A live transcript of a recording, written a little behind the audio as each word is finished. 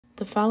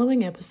The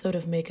following episode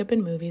of Makeup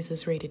and Movies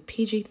is rated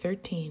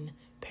PG-13.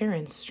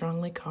 Parents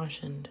strongly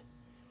cautioned.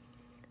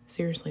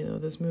 Seriously though,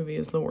 this movie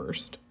is the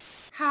worst.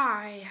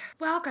 Hi,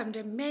 welcome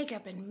to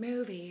Makeup and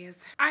Movies.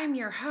 I'm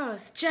your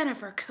host,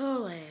 Jennifer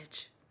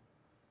Coolidge.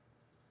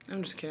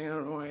 I'm just kidding, I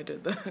don't know why I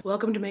did that.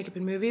 Welcome to Makeup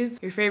and Movies,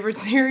 your favorite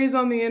series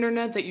on the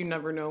internet that you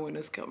never know when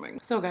is coming.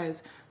 So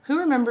guys, who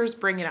remembers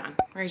Bring It On?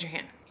 Raise your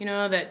hand. You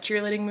know that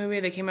cheerleading movie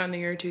that came out in the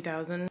year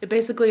 2000? It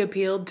basically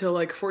appealed to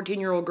like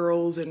 14-year-old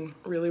girls and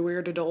really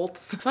weird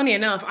adults. Funny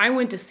enough, I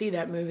went to see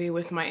that movie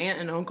with my aunt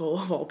and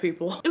uncle of all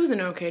people. It was an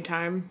okay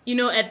time. You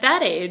know, at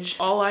that age,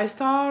 all I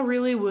saw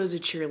really was a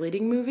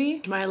cheerleading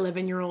movie. My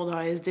 11-year-old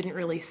eyes didn't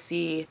really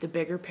see the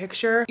bigger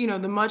picture. You know,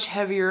 the much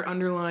heavier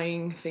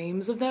underlying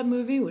themes of that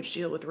movie, which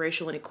deal with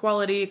racial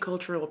inequality,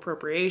 cultural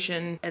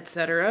appropriation,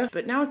 etc.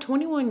 But now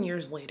 21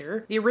 years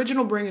later, the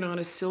original Bring It On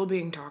is still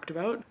being talked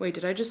about. Wait,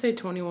 did I just say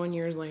 21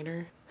 years later?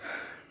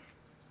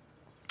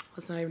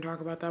 Let's not even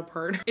talk about that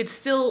part. It's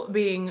still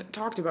being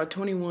talked about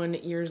 21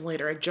 years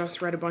later. I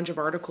just read a bunch of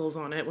articles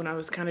on it when I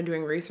was kind of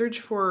doing research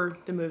for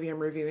the movie I'm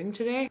reviewing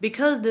today.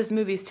 Because this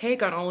movie's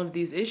take on all of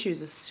these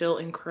issues is still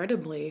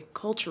incredibly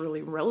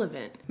culturally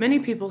relevant. Many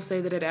people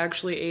say that it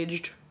actually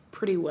aged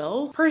pretty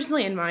well.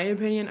 Personally, in my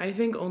opinion, I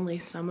think only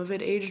some of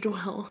it aged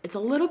well. It's a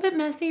little bit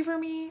messy for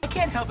me. I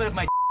can't help it if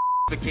my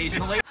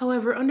occasionally.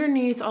 However,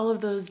 underneath all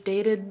of those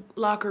dated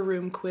locker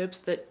room quips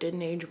that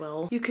didn't age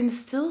well, you can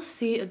still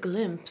see a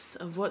glimpse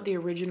of what the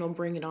original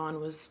Bring It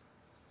On was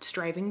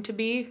striving to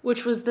be,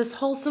 which was this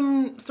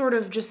wholesome sort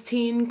of just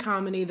teen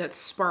comedy that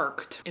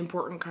sparked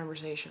important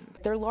conversations.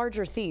 They're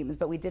larger themes,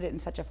 but we did it in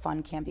such a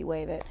fun, campy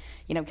way that,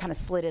 you know, kind of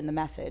slid in the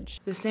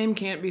message. The same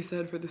can't be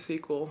said for the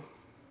sequel.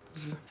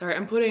 Sorry,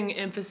 I'm putting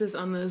emphasis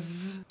on the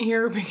Z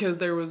here because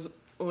there was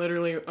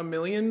literally a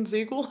million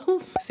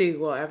sequels.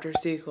 Sequel after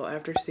sequel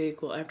after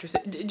sequel after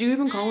do you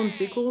even call them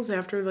sequels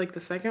after like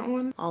the second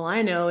one? All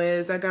I know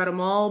is I got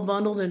them all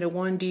bundled into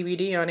one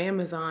DVD on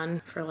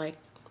Amazon for like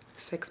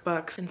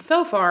 $6. And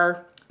so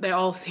far, they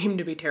all seem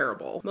to be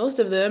terrible. Most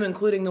of them,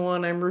 including the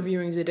one I'm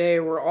reviewing today,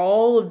 were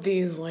all of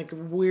these like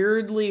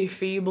weirdly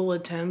feeble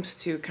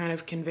attempts to kind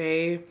of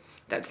convey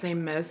that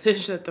same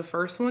message that the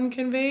first one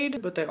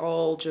conveyed, but they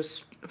all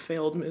just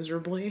failed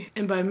miserably.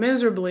 And by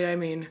miserably, I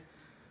mean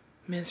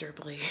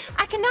miserably.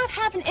 I cannot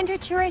have an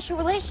interracial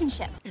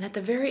relationship. And at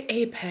the very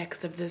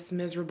apex of this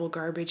miserable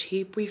garbage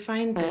heap, we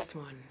find this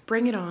one.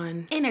 Bring It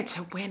On. In it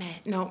to win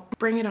it. No,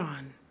 Bring It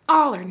On.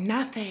 All or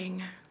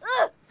Nothing.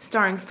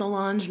 Starring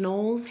Solange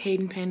Knowles,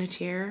 Hayden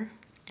Panettiere,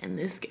 and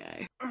this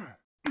guy.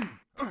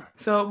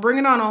 So Bring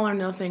It On All or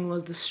Nothing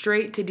was the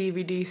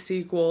straight-to-DVD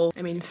sequel,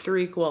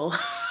 threequel,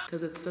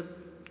 because it's the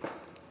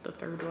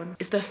third one.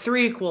 It's the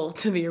threequel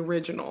to the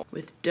original,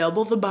 with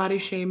double the body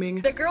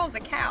shaming. The girl's a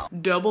cow.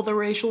 Double the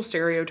racial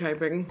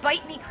stereotyping.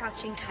 Bite me,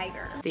 crouching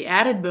tiger. The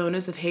added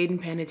bonus of Hayden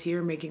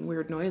Panettiere making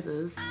weird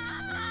noises.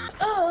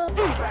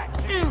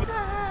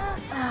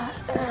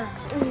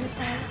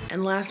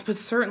 And last but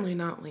certainly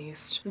not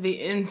least, the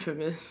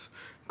infamous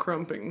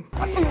crumping.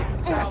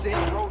 That's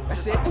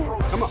it.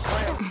 Come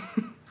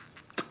on.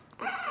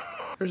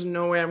 There's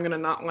no way I'm gonna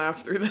not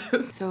laugh through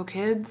this. So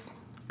kids,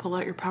 pull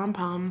out your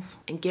pom-poms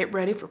and get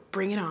ready for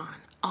Bring It On.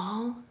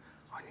 All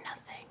or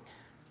nothing.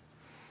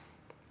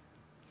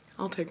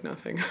 I'll take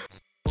nothing.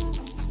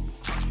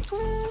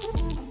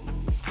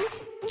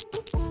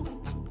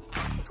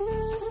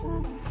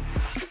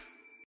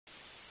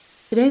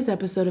 Today's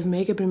episode of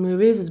Makeup and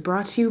Movies is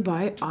brought to you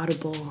by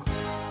Audible.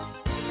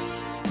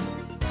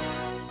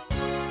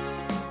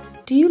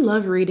 Do you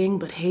love reading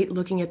but hate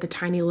looking at the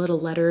tiny little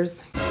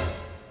letters?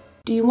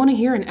 Do you want to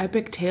hear an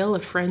epic tale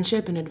of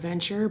friendship and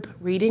adventure, but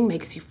reading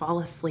makes you fall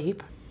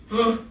asleep?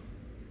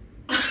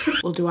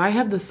 Well, do I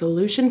have the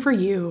solution for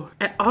you?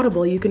 At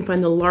Audible, you can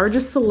find the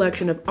largest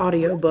selection of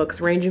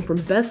audiobooks ranging from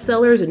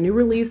bestsellers and new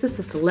releases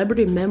to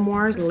celebrity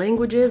memoirs,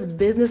 languages,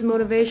 business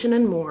motivation,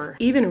 and more.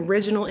 Even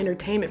original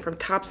entertainment from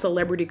top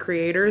celebrity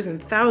creators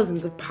and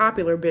thousands of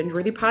popular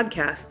binge-worthy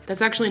podcasts.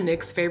 That's actually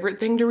Nick's favorite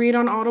thing to read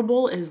on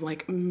Audible is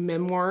like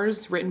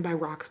memoirs written by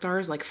rock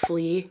stars like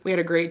Flea. We had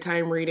a great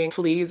time reading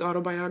Flea's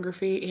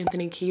autobiography,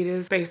 Anthony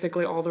Kiedis,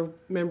 basically all the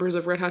members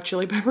of Red Hot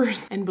Chili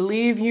Peppers. And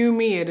believe you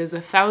me, it is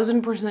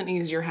 1,000%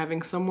 easier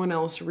having someone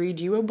else read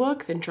you a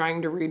book than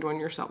trying to read one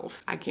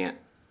yourself. I can't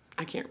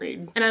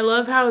read. And I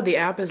love how the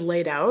app is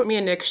laid out. Me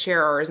and Nick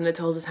share ours and it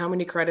tells us how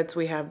many credits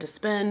we have to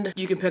spend.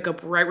 You can pick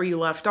up right where you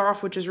left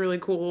off, which is really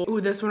cool.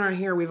 Ooh, this one right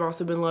here we've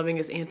also been loving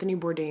is Anthony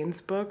Bourdain's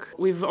book.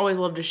 We've always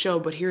loved his show,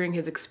 but hearing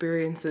his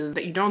experiences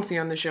that you don't see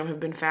on the show have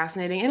been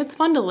fascinating. And it's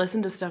fun to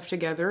listen to stuff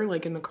together,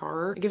 like in the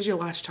car. It gives you a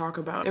lot to talk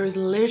about. There is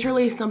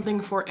literally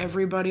something for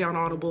everybody on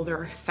Audible. There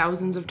are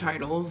thousands of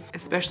titles,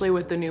 especially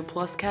with the new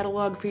Plus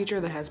catalog feature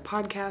that has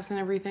podcasts and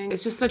everything.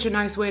 It's just such a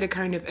nice way to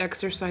kind of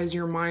exercise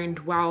your mind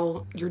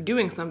while you're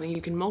doing something.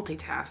 You can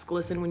multitask.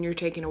 Listen when you're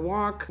taking a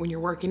walk, when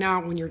you're working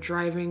out, when you're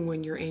driving,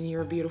 when you're in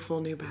your beautiful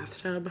new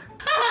bathtub.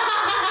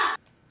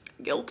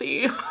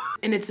 Guilty.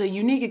 And it's a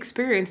unique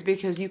experience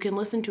because you can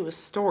listen to a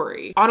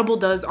story. Audible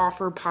does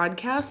offer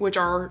podcasts, which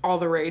are all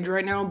the rage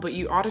right now, but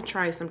you ought to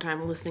try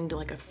sometime listening to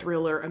like a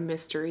thriller, a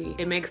mystery.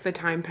 It makes the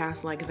time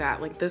pass like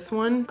that. Like this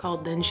one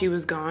called Then She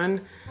Was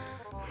Gone.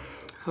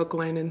 Hook,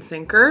 line, and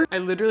sinker. I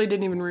literally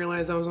didn't even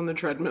realize I was on the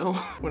treadmill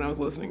when I was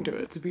listening to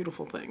it. It's a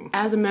beautiful thing.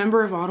 As a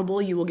member of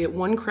Audible, you will get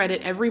 1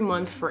 credit every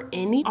month for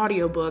any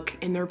audiobook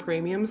in their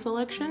premium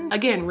selection.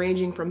 Again,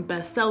 ranging from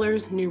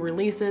bestsellers, new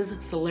releases,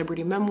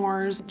 celebrity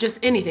memoirs, just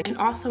anything. And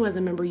also as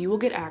a member, you will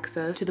get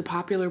access to the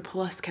popular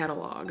Plus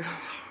catalog,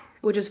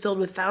 which is filled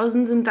with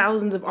thousands and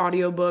thousands of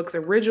audiobooks,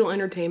 original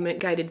entertainment,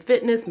 guided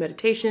fitness,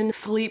 meditation,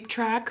 sleep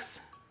tracks,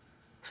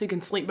 so you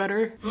can sleep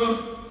better.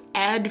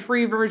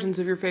 Ad-free versions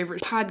of your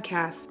favorite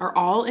podcasts are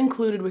all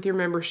included with your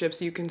membership,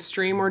 so you can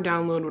stream or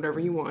download whatever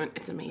you want.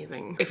 It's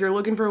amazing. If you're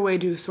looking for a way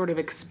to sort of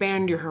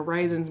expand your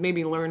horizons,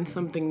 maybe learn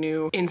something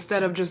new,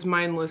 instead of just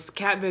mindless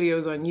cat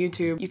videos on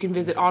YouTube, you can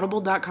visit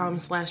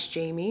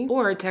audible.com/Jaime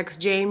or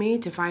text Jaime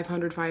to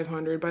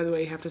 500-500. By the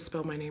way, you have to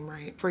spell my name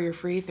right for your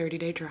free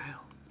 30-day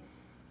trial.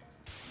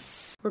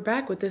 We're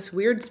back with this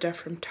weird stuff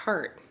from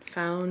Tarte.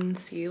 Found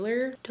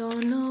sealer,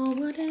 don't know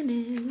what it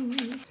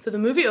is. So the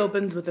movie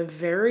opens with a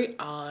very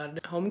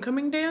odd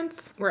homecoming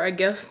dance where I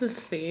guess the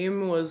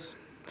theme was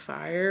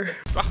fire.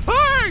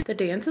 The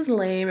dance is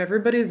lame,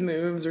 everybody's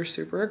moves are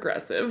super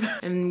aggressive,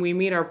 and we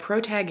meet our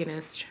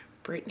protagonist,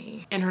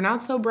 Brittany, and her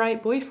not so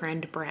bright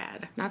boyfriend,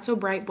 Brad. Not so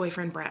bright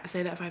boyfriend, Brad.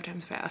 Say that 5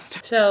 times fast.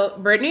 So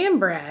Brittany and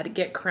Brad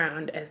get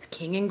crowned as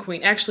king and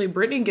queen. Actually,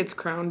 Brittany gets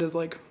crowned as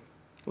like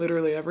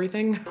literally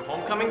everything.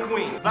 Homecoming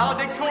queen,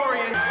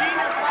 valedictorian, senior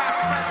class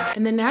president.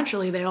 And then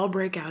naturally they all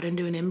break out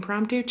into an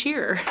impromptu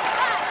cheer.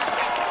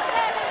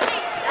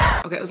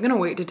 Okay, I was gonna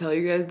wait to tell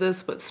you guys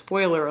this, but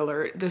spoiler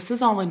alert, this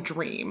is all a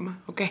dream,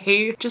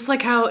 okay? Just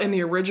like how in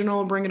the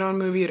original Bring It On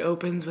movie, it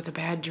opens with a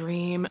bad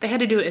dream. They had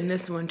to do it in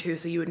this one too,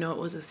 so you would know it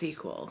was a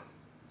sequel.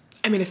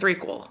 I mean, a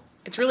threequel.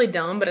 It's really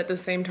dumb, but at the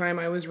same time,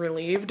 I was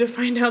relieved to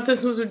find out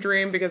this was a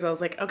dream because I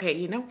was like, okay,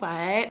 you know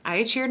what?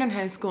 I cheered in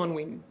high school and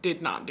we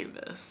did not do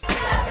this.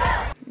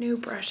 New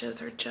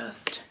brushes are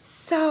just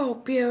so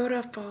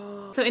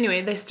beautiful. So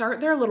anyway, they start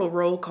their little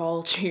roll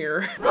call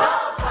cheer,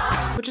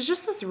 which is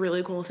just this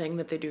really cool thing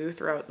that they do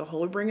throughout the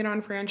whole Bring It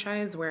On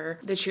franchise where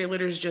the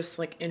cheerleaders just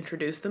like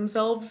introduce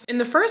themselves. In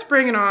the first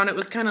Bring It On, it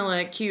was kind of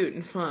like cute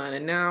and fun,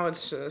 and now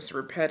it's just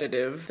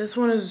repetitive. This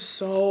one is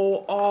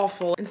so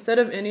awful. Instead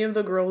of any of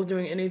the girls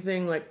doing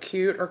anything like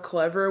cute or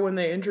clever when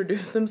they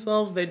introduce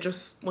themselves, they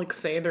just like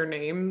say their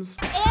names.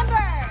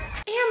 Amber!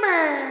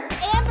 Amber!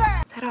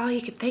 Amber! Is that all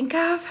you could think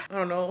of? I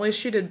don't know, at least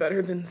she did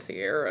better than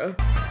Sierra.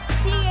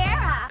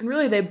 Sierra! And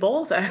really, they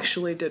both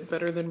actually did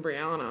better than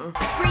Brianna.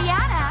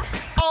 Brianna!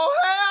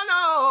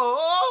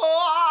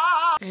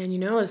 And you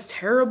know, as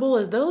terrible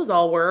as those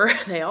all were,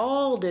 they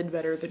all did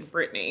better than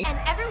Brittany. And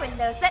everyone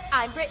knows that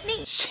I'm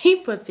Brittany. She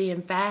put the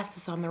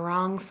emphasis on the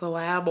wrong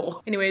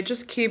syllable. Anyway, it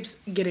just keeps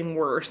getting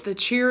worse. The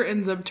cheer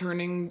ends up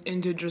turning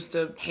into just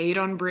a hate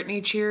on Brittany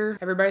cheer.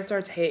 Everybody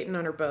starts hating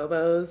on her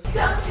bobos.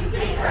 Don't you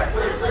think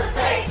her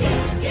fake?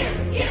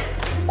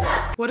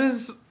 What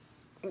is...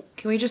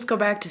 Can we just go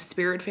back to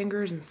spirit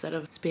fingers instead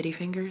of spitty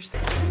fingers?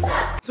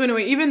 So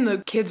anyway, even the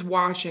kids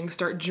watching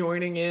start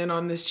joining in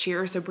on this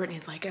cheer. So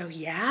Brittany's like, oh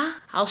yeah?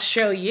 I'll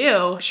show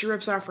you. She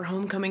rips off her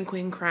homecoming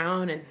queen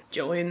crown and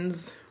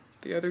joins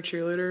the other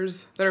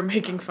cheerleaders that are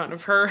making fun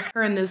of her.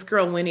 Her and this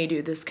girl Winnie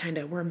do this kind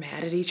of we're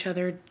mad at each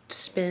other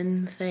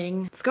spin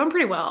thing. It's going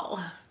pretty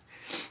well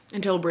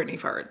until Brittany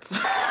farts.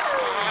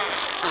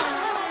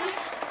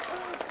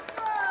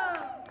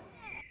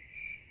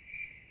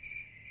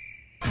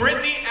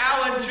 Brittany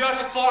Allen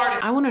just farted.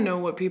 I want to know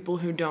what people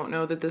who don't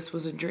know that this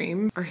was a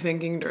dream are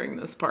thinking during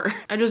this part.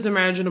 I just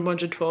imagine a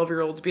bunch of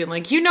 12-year-olds being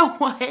like, you know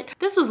what?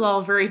 This was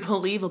all very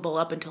believable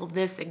up until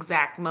this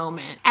exact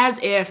moment. As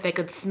if they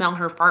could smell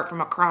her fart from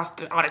across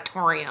the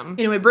auditorium.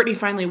 Anyway, Brittany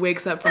finally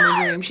wakes up from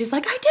her dream. She's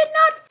like, I did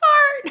not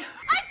fart!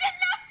 I did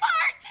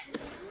not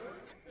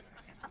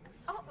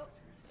fart! Oh.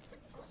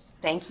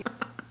 Thank you.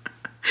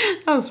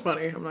 That was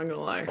funny, I'm not gonna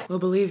lie. Well,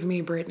 believe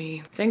me,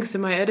 Brittany, thanks to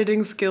my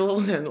editing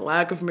skills and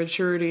lack of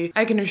maturity,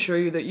 I can assure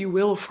you that you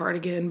will fart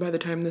again by the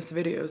time this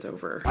video is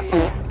over.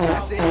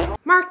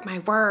 Mark my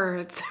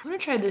words. I'm gonna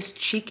try this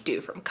cheek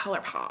do from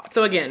ColourPop.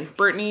 So again,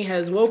 Brittany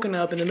has woken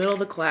up in the middle of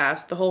the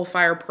class. The whole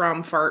fire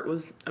prom fart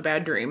was a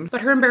bad dream.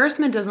 But her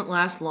embarrassment doesn't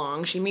last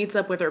long. She meets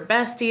up with her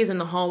besties in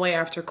the hallway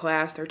after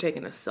class. They're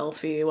taking a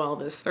selfie while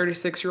this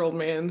 36-year-old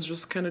man's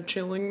just kind of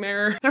chilling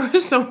there. There were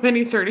so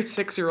many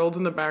 36-year-olds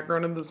in the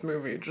background of this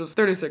movie. Just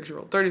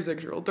 36-year-old,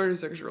 36-year-old,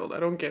 36-year-old. I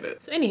don't get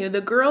it. So anywho, the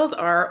girls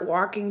are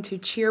walking to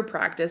cheer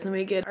practice and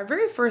we get our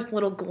very first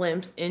little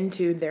glimpse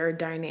into their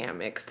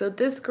dynamics. So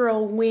this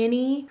girl,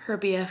 Winnie, her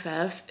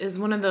BFF, is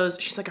one of those,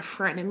 she's like a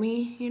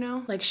frenemy, you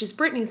know? Like she's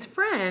Brittany's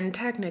friend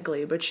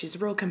technically, but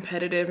she's real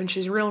competitive and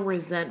she's real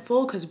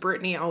resentful because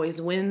Brittany always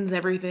wins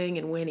everything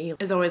and Winnie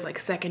is always like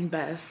second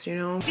best, you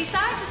know?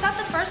 Besides, it's not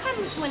the first time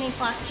this Winnie's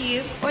lost to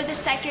you, or the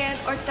second,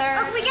 or third.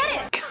 Oh, we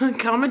get it!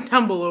 Comment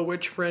down below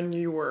which friend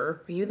you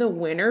were. Were you the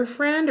winner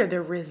friend or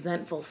the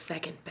resentful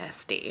second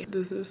bestie?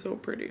 This is so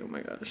pretty, oh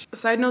my gosh.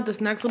 Side note, this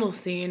next little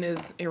scene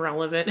is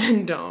irrelevant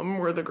and dumb,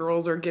 where the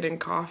girls are getting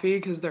coffee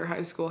because their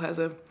high school has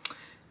a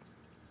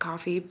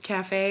coffee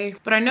cafe.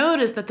 But I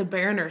noticed that the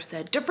banner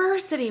said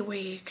Diversity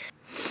Week.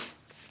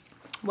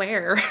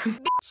 Where?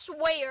 Bitch,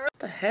 where?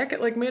 The heck?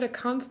 It like made a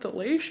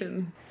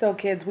constellation. So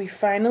kids, we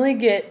finally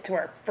get to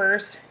our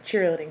first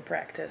cheerleading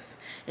practice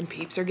and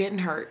peeps are getting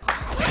hurt.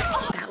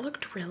 That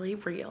looked really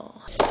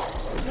real.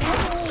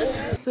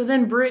 So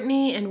then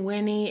Brittany and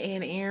Winnie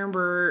and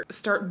Amber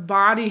start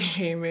body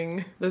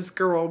shaming this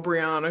girl,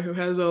 Brianna, who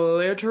has a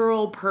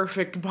literal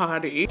perfect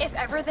body. If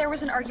ever there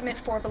was an argument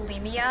for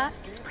bulimia,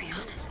 it's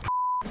Brianna's.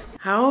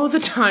 How the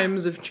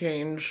times have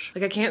changed.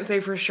 Like, I can't say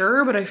for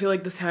sure, but I feel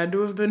like this had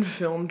to have been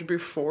filmed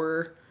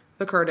before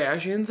the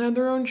Kardashians had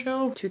their own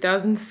show.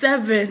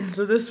 2007,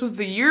 so this was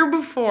the year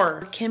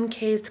before Kim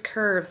K's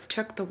curves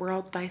took the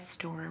world by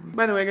storm.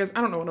 By the way, guys,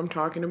 I don't know what I'm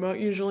talking about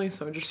usually,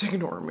 so just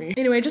ignore me.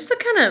 Anyway, just to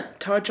kind of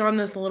touch on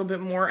this a little bit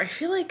more, I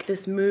feel like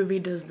this movie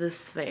does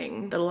this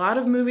thing that a lot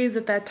of movies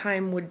at that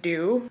time would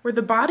do, where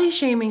the body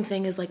shaming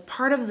thing is like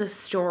part of the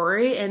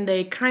story, and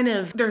they're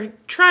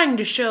trying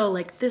to show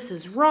like this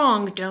is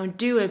wrong, don't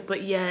do it,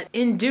 but yet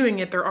in doing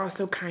it, they're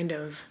also kind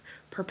of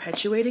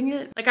perpetuating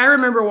it. Like, I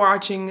remember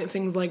watching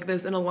things like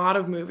this in a lot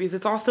of movies.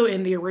 It's also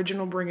in the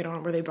original Bring It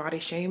On where they body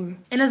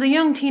shame. And as a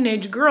young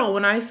teenage girl,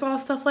 when I saw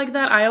stuff like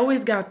that, I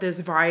always got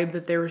this vibe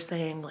that they were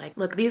saying like,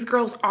 look, these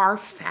girls are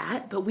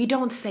fat, but we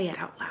don't say it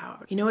out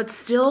loud. You know, it's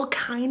still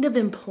kind of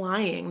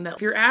implying that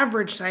if you're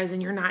average size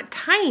and you're not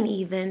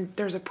tiny, then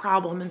there's a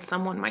problem and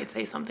someone might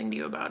say something to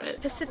you about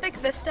it. Pacific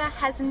Vista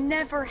has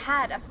never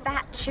had a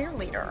fat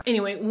cheerleader.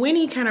 Anyway,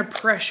 Winnie kind of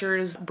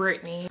pressures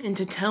Brittany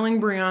into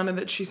telling Brianna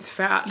that she's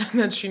fat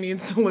and that she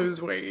needs to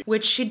lose weight,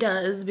 which she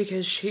does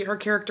because her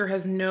character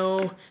has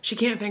she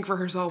can't think for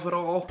herself at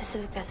all.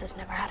 Pacific Vista's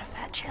never had a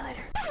fat cheerleader.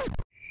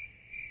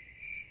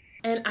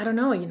 And I don't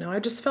know, you know, I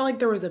just felt like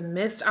there was a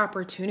missed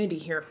opportunity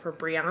here for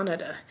Brianna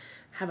to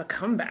have a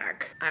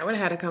comeback. I would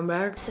have had a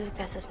comeback. Pacific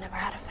Vista's never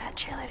had a fat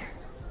cheerleader.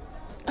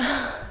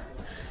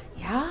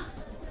 Yeah?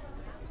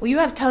 Well, you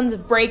have tons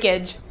of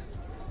breakage.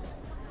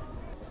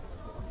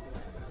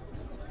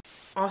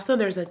 Also,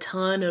 there's a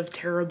ton of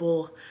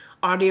terrible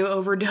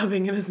audio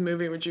overdubbing in this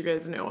movie, which you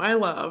guys know I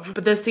love.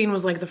 But this scene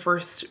was like the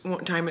first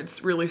time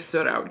it's really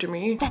stood out to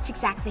me. That's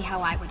exactly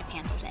how I would have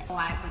handled it.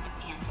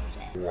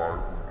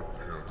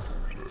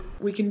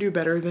 We can do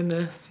better than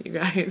this, you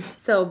guys.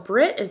 So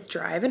Britt is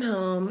driving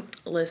home,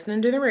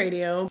 listening to the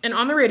radio, and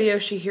on the radio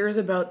she hears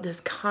about this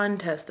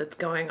contest that's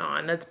going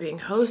on that's being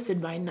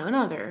hosted by none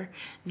other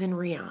than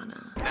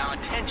Rihanna. Now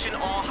attention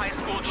all high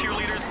school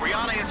cheerleaders,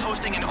 Rihanna is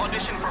hosting an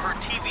audition for her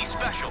TV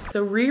special.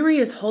 So Riri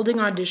is holding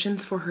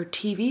auditions for her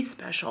TV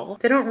special.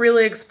 They don't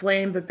really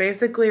explain, but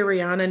basically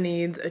Rihanna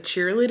needs a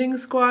cheerleading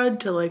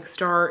squad to like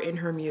star in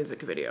her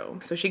music video.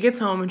 So she gets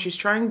home and she's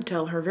trying to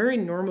tell her very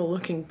normal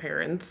looking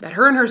parents that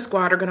her and her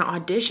squad are gonna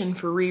audition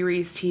for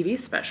Riri's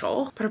TV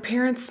special. But her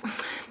parents,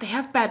 they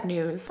have bad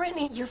news.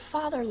 Brittany, your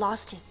father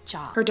lost his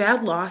job. Her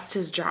dad lost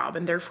his job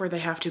and therefore they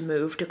have to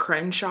move to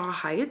Crenshaw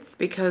Heights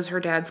because her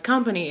dad's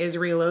company is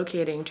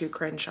relocating to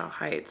Crenshaw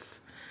Heights.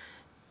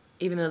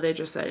 Even though they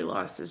just said he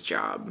lost his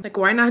job. Like,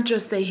 why not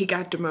just say he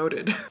got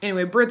demoted?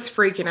 Anyway, Britt's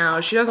freaking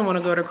out. She doesn't want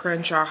to go to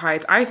Crenshaw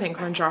Heights. I think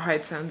Crenshaw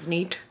Heights sounds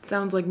neat.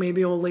 Sounds like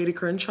maybe old Lady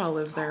Crenshaw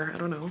lives there. I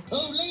don't know.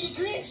 Oh, Lady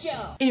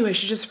Crenshaw! Anyway,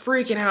 she's just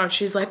freaking out.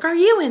 She's like, are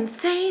you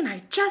insane?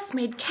 I just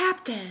made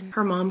captain.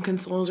 Her mom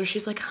consoles her.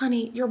 She's like,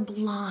 honey, you're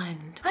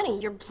blonde.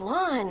 Honey, you're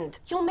blonde.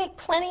 You'll make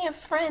plenty of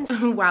friends.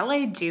 While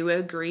I do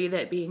agree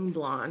that being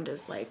blonde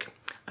is like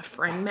a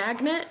friend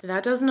magnet,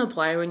 that doesn't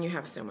apply when you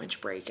have so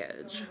much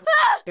breakage.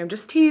 I'm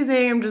just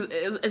teasing,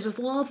 it's just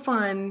a little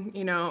fun,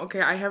 you know. Okay,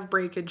 I have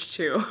breakage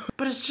too.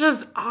 But it's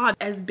just odd.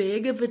 As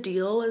big of a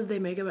deal as they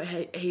make about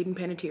Hayden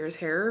Panettiere's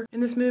hair in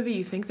this movie,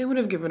 you think they would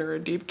have given her a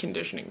deep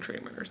conditioning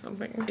treatment or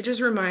something. It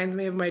just reminds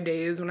me of my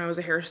days when I was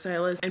a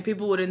hairstylist and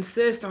people would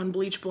insist on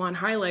bleach blonde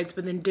highlights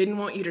but then didn't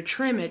want you to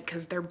trim it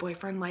because their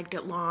boyfriend liked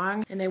it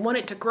long and they want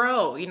it to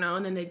grow, you know,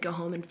 and then they'd go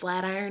home and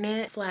flat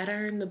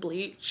iron the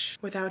bleach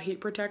without heat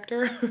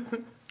protector.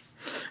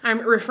 I'm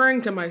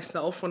referring to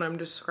myself when I'm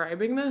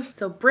describing this.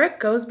 So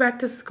Britt goes back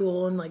to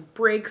school and like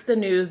breaks the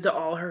news to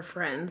all her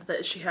friends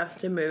that she has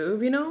to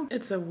move, you know?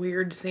 It's a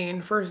weird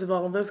scene. First of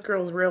all, this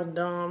girl's real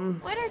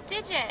dumb. What are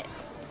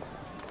digits?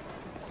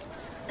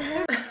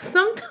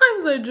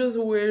 Sometimes I just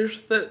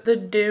wish that the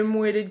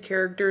dim-witted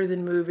characters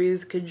in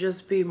movies could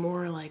just be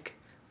more like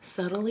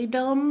subtly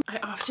dumb. I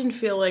often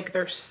feel like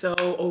they're so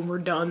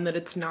overdone that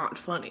it's not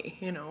funny,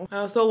 you know? I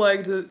also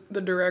liked that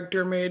the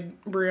director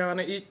made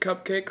Brianna eat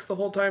cupcakes the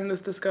whole time this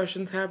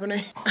discussion's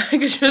happening. I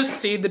could just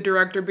see the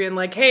director being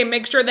like, hey,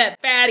 make sure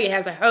that fatty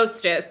has a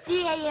hostess.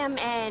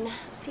 D-A-M-N.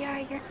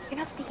 Ciara, you're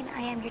not speaking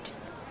I-am, you're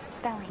just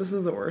spelling. This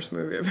is the worst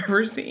movie I've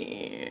ever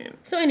seen.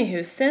 So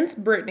anywho, since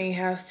Brittany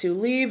has to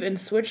leave and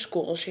switch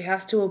schools, she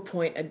has to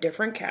appoint a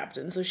different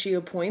captain. So she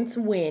appoints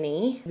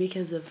Winnie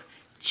because of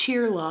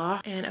cheer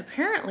law. And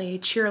apparently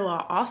cheer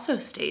law also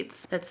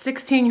states that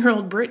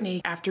 16-year-old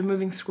Brittany, after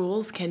moving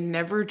schools, can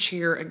never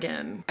cheer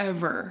again,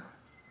 ever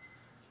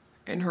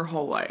in her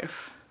whole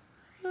life.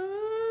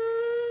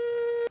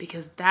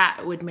 Because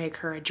that would make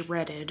her a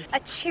dreaded... A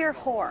cheer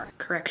whore.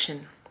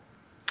 Correction.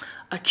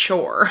 A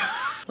chore.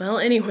 Well,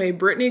 anyway,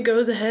 Brittany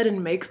goes ahead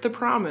and makes the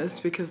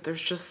promise because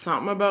there's just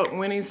something about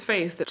Winnie's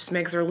face that just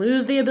makes her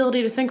lose the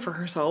ability to think for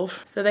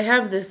herself. So they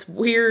have this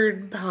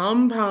weird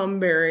pom-pom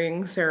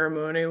bearing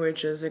ceremony,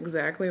 which is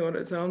exactly what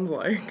it sounds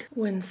like.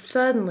 When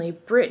suddenly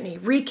Brittany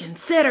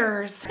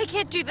reconsiders. I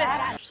can't do this.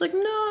 She's like,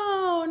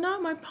 no,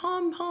 not my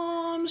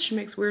pom-poms. She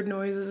makes weird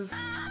noises.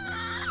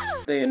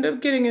 They end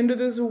up getting into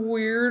this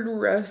weird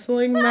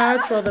wrestling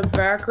match while the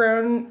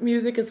background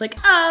music is like,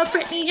 oh,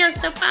 Brittany, you're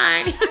so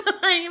fine.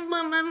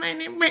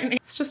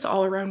 It's just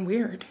all around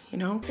weird, you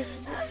know? This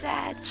is a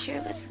sad,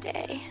 cheerless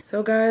day.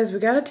 So guys, we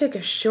gotta take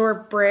a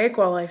short break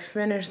while I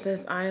finish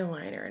this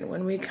eyeliner. And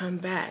when we come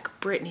back,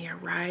 Brittany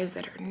arrives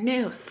at her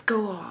new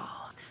school.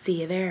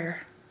 See you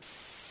there.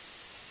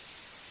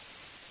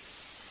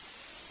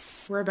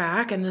 We're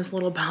back, and this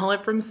little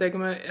palette from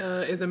Sigma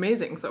is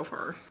amazing so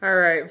far. All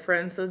right,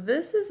 friends, so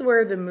this is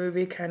where the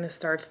movie kind of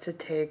starts to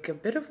take a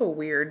bit of a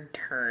weird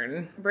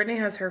turn. Brittany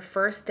has her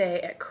first day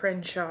at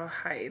Crenshaw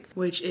Heights,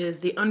 which is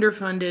the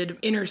underfunded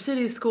inner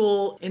city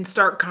school in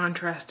stark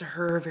contrast to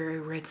her very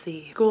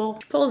ritzy school.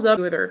 She pulls up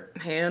with her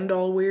hand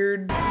all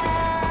weird.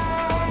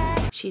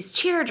 She's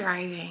cheer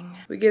driving.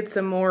 We get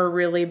some more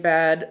really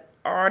bad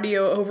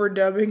audio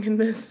overdubbing in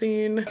this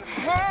scene.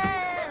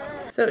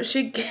 So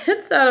she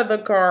gets out of the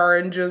car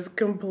and just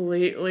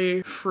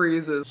completely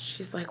freezes.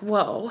 She's like,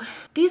 whoa,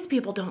 these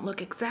people don't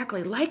look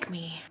exactly like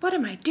me. What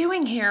am I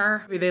doing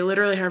here? They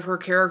literally have her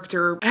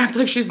character act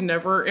like she's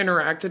never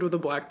interacted with a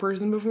black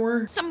person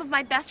before. Some of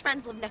my best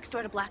friends live next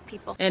door to black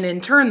people. And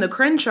in turn, the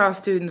Crenshaw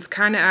students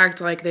kind of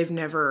act like they've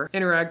never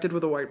interacted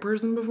with a white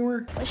person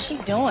before. What's she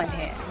doing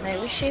here?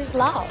 Maybe she's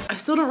lost. I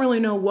still don't really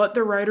know what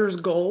the writer's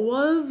goal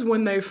was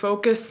when they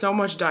focused so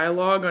much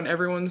dialogue on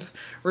everyone's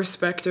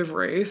respective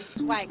race.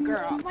 White girl.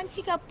 Once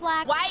you go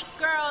black, White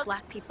girl.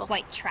 Black people.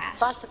 White trash.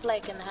 Buster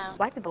Flake in the house.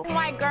 White people.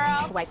 White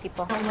girl. White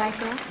people. white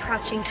girl,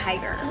 crouching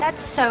tiger.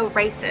 That's so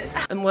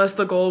racist. Unless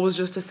the goal was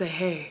just to say,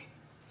 hey,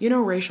 you know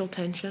racial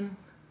tension?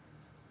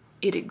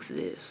 It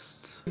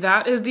exists.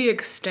 That is the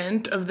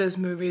extent of this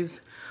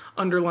movie's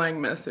underlying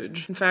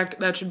message. In fact,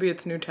 that should be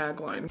its new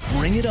tagline.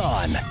 Bring it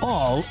on,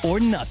 all or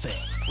nothing.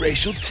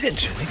 Racial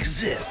tension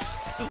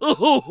exists.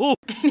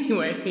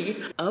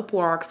 Anyway, up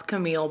walks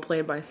Camille,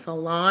 played by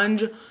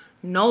Solange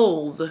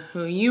Knowles,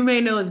 who you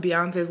may know as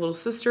Beyonce's little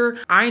sister.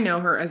 I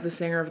know her as the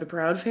singer of the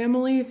Proud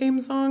Family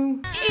theme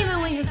song. Even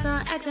when you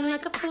start acting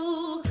like a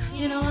fool,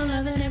 you know I'm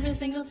loving every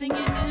single thing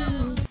you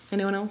do.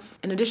 Anyone else?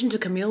 In addition to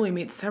Camille, we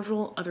meet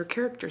several other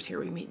characters here.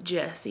 We meet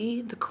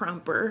Jesse, the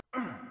crumper.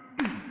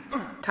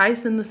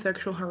 Tyson, the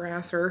sexual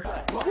harasser.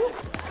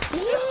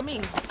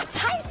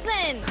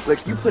 Tyson!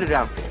 Look, you put it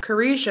out there.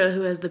 Carisha,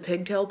 who has the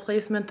pigtail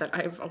placement that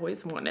I've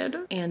always wanted.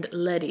 And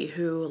Letty,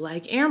 who,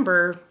 like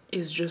Amber,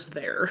 is just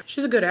there.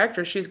 She's a good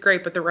actress, she's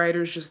great, but the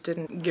writers just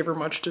didn't give her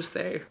much to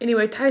say.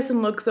 Anyway,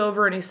 Tyson looks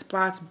over and he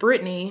spots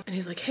Brittany, and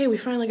he's like, hey, we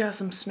finally got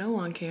some snow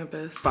on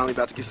campus. Finally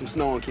about to get some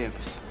snow on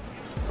campus.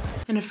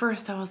 And at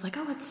first I was like,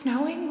 oh, it's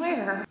snowing?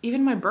 Where?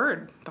 Even my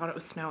bird thought it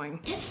was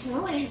snowing. It's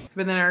snowing.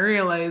 But then I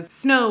realized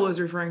snow was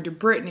referring to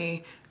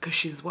Brittany because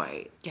she's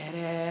white. Get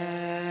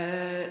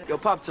it? Yo,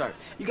 Pop-Tart,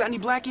 you got any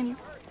black in you?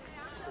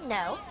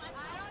 No.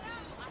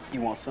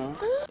 You want some?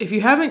 If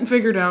you haven't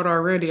figured out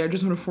already, I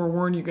just want to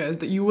forewarn you guys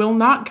that you will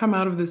not come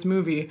out of this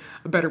movie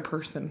a better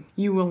person.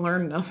 You will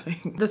learn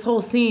nothing. This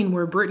whole scene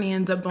where Brittany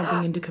ends up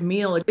bumping into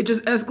Camille, it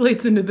just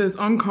escalates into this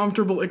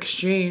uncomfortable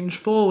exchange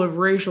full of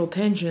racial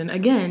tension.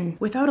 Again,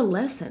 without a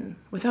lesson,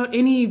 without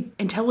any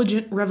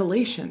intelligent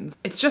revelations.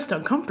 It's just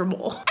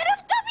uncomfortable.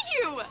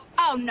 NFW!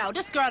 Oh no,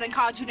 this girl done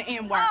called you the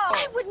N-word. Oh.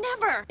 I would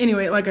never.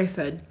 Anyway, like I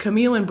said,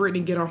 Camille and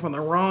Brittany get off on the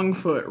wrong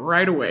foot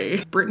right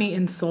away. Brittany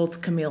insults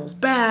Camille's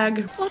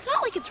bag. Well, it's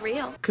not like it's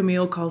real.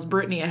 Camille calls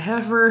Brittany a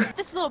heifer.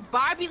 This little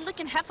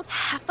Barbie-looking heifer.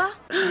 Heifer?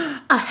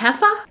 A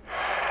heifer?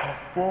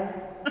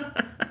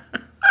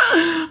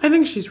 I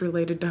think she's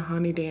related to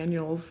Honey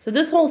Daniels. So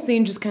this whole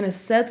scene just kind of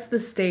sets the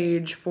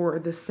stage for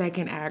the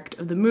second act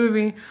of the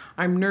movie.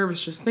 I'm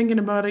nervous just thinking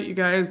about it, you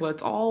guys.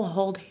 Let's all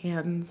hold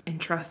hands and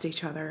trust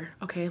each other.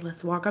 Okay,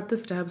 let's walk up the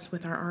steps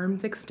with our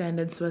arms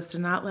extended so as to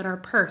not let our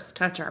purse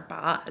touch our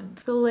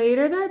bods. So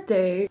later that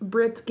day,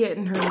 Britt's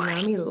getting her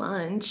yummy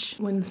lunch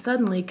when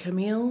suddenly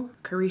Camille,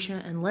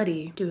 Carisha, and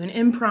Letty do an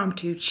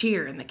impromptu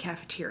cheer in the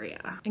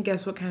cafeteria. And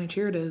guess what kind of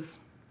cheer it is?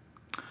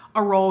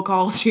 A roll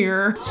call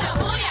cheer.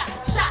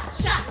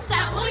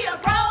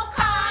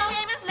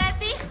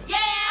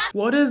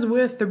 What is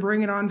with the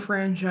Bring It On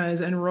franchise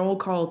and roll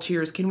call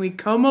cheers? Can we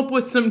come up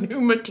with some new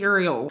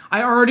material?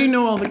 I already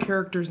know all the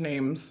characters'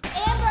 names.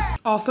 Amber.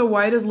 Also,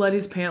 why does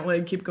Letty's pant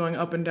leg keep going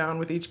up and down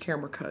with each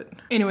camera cut?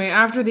 Anyway,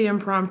 after the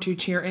impromptu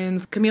cheer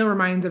ends, Camille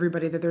reminds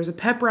everybody that there's a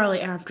pep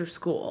rally after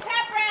school.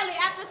 Pep rally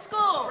after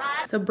school.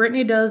 So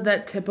Brittany does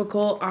that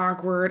typical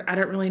awkward, I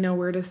don't really know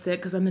where to sit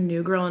because I'm the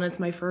new girl and it's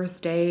my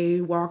first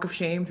day, walk of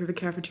shame through the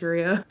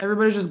cafeteria.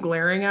 Everybody's just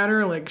glaring at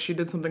her like she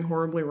did something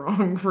horribly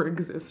wrong for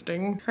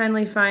existing.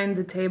 Finally finds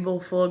a table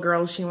full of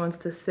girls she wants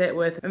to sit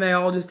with and they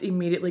all just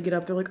immediately get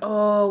up. They're like,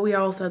 oh, we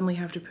all suddenly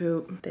have to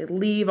poop. They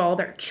leave all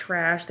their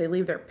trash. They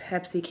leave their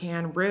Pepsi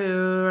can.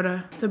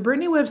 Rude. So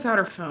Brittany whips out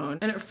her phone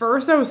and at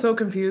first I was so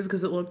confused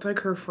because it looked like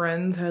her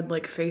friends had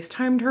like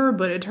FaceTimed her,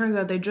 but it turns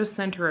out they just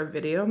sent her a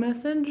video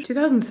message.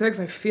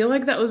 2006, I feel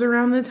like that was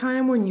around the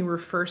time when you were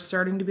first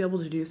starting to be able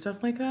to do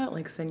stuff like that,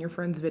 like send your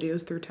friends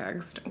videos through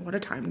text. What a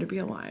time to be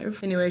alive.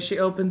 Anyway, she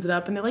opens it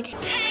up and they're like,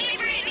 hey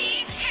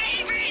Brittany,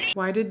 hey Brittany.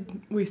 Why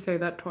did we say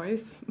that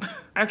twice?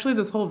 Actually,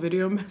 this whole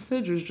video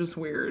message is just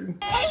weird.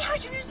 Hey,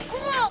 how's your new school?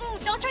 Ooh,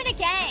 don't join a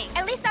gang.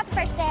 At least not the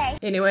first day.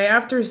 Anyway,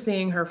 after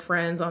seeing her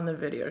friends on the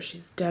video,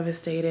 she's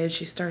devastated.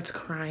 She starts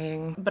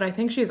crying. But I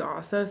think she's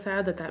also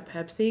sad that that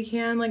Pepsi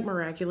can like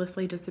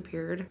miraculously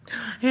disappeared.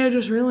 Hey, I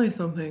just realized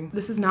something.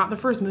 This is not the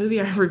first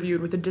movie I've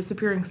reviewed with a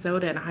disappearing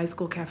soda in a high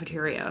school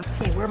cafeteria.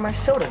 Hey, where'd my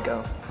soda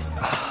go?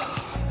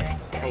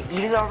 Did I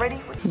eat it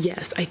already?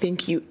 Yes, I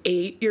think you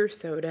ate your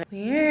soda.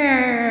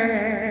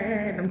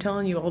 Yeah. I'm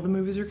telling you, all the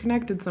movies are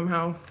connected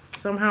somehow.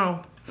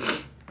 Somehow.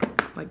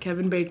 Like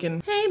Kevin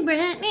Bacon. Hey,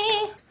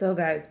 Brittany. So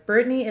guys,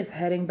 Brittany is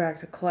heading back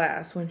to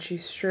class when she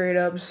straight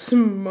up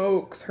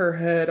smokes her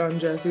head on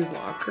Jesse's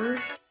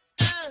locker.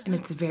 And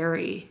it's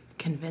very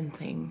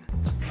convincing.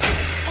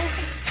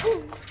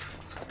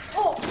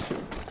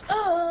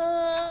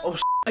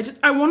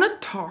 I want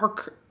to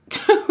talk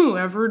to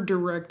whoever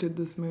directed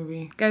this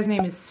movie. Guy's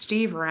name is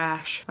Steve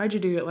Rash. Why'd you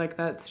do it like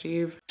that,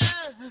 Steve?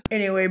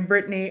 Anyway,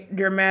 Brittany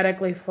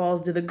dramatically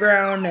falls to the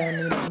ground and,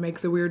 you know,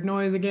 makes a weird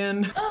noise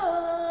again.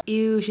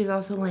 Ew, she's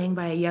also laying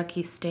by a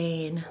yucky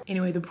stain.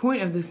 Anyway, the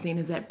point of this scene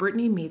is that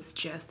Brittany meets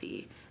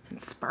Jesse and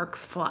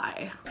sparks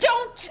fly.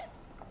 Don't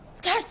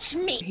touch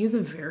me. He's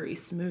a very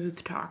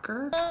smooth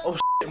talker. Oh,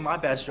 my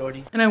bad,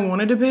 Shorty. And I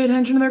wanted to pay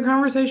attention to their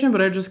conversation,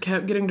 but I just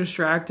kept getting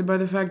distracted by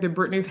the fact that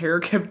Brittany's hair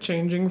kept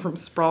changing from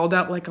sprawled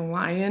out like a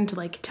lion to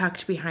like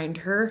tucked behind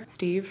her.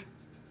 Steve,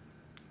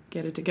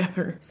 get it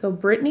together. So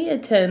Brittany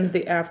attends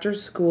the after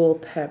school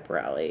pep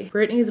rally.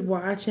 Brittany's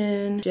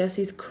watching,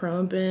 Jesse's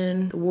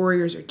crumping, the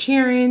Warriors are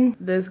cheering.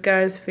 This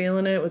guy's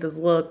feeling it with his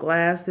little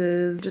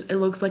glasses. Just, it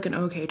looks like an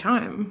okay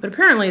time. But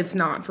apparently it's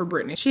not for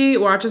Brittany. She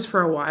watches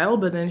for a while,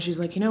 but then she's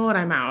like, you know what,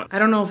 I'm out. I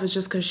don't know if it's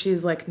just because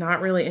she's like not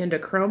really into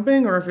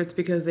crumping or if it's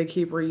because they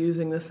keep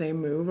reusing the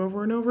same move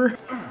over and over.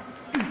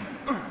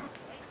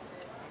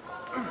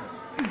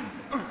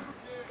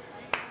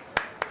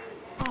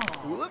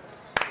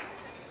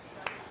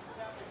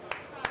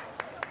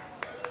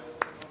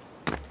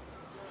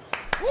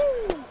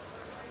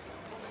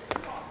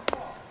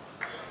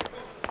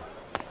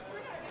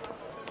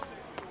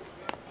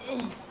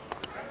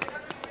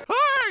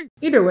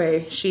 Either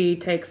way, she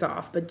takes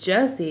off, but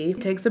Jesse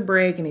takes a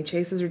break and he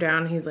chases her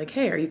down. He's like,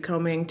 hey, are you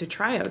coming to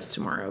tryouts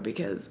tomorrow?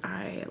 Because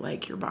I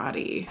like your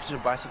body. Your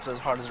biceps are as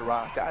hard as a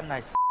rock. Got a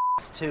nice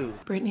ass too.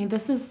 Brittany,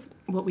 this is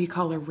what we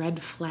call a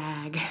red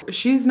flag.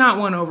 She's not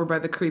won over by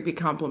the creepy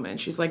compliment.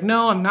 She's like,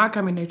 no, I'm not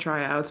coming to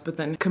tryouts, but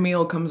then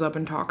Camille comes up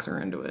and talks her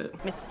into it.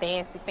 Miss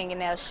Fancy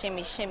Fingernail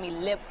Shimmy Shimmy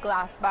Lip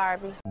Gloss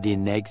Barbie. The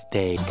next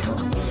day.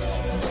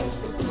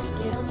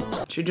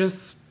 She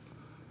just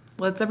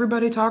lets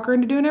everybody talk her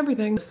into doing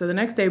everything. So the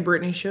next day,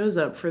 Brittany shows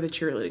up for the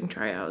cheerleading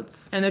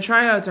tryouts. And the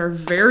tryouts are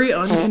very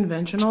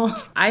unconventional.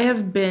 I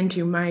have been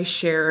to my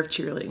share of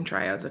cheerleading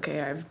tryouts,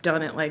 okay? I've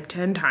done it like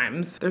 10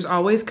 times. There's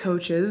always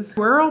coaches.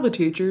 Where are all the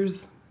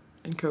teachers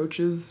and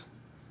coaches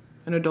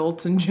and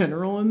adults in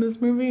general in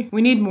this movie?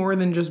 We need more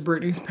than just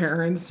Brittany's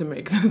parents to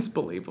make this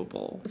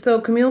believable.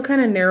 So Camille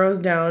kind of narrows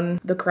down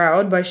the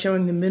crowd by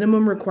showing the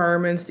minimum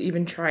requirements to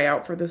even try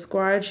out for the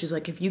squad. She's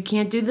like, if you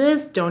can't do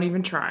this, don't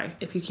even try.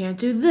 If you can't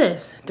do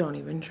this, don't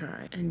even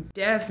try. And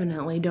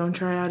definitely don't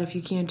try out if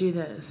you can't do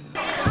this.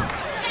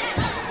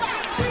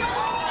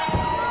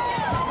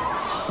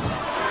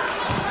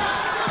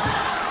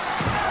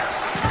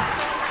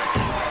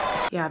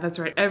 Yeah, that's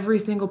right. Every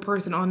single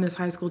person on this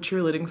high school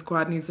cheerleading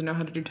squad needs to know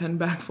how to do 10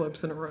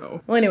 backflips in a row.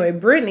 Well, anyway,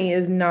 Brittany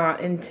is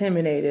not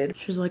intimidated.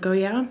 She's like, oh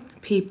yeah?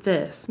 Peep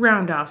this.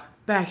 Round off,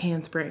 back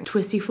handspring,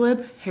 twisty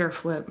flip, hair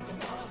flip.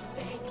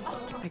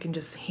 I can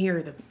just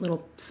hear the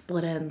little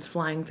split ends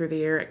flying through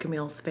the air at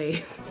Camille's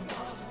face.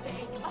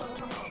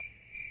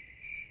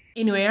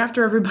 Anyway,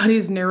 after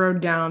everybody's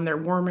narrowed down, they're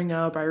warming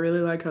up. I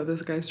really like how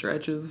this guy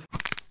stretches.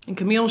 And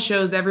Camille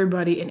shows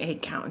everybody an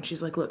 8 count. And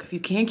she's like, look, if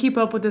you can't keep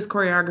up with this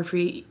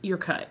choreography, you're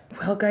cut.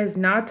 Well, guys,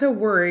 not to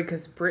worry,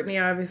 because Brittany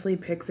obviously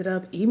picks it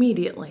up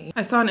immediately.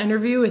 I saw an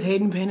interview with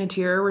Hayden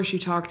Panettiere where she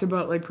talked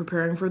about like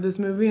preparing for this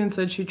movie and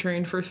said she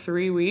trained for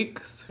 3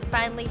 weeks.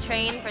 Finally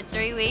trained for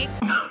 3 weeks.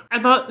 I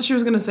thought she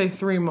was gonna say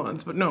 3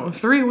 months, but no,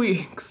 3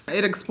 weeks.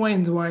 It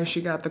explains why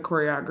she got the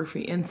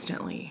choreography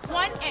instantly.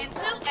 1 and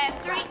 2 and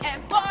 3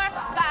 and 4,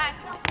 5,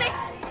 6,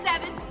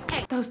 7,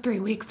 8. Those 3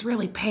 weeks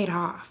really paid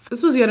off.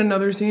 This was yet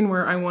another scene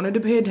where I wanted to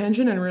pay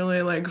attention and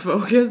really like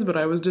focus, but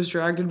I was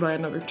distracted by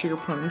another cheer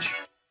punch.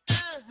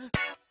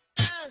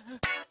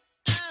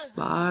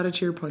 A lot of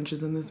cheer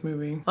punches in this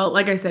movie. Well,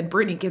 like I said,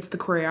 Brittany gets the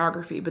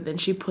choreography, but then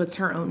she puts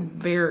her own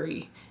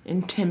very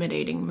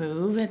intimidating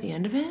move at the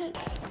end of it.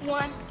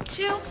 1,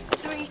 2,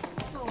 3,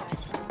 4.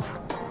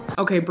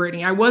 Okay,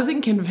 Brittany, I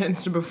wasn't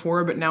convinced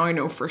before, but now I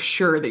know for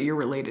sure that you're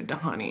related to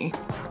Honey.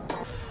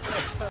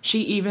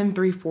 She even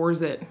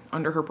 3/4s it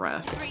under her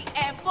breath. 3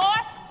 and 4,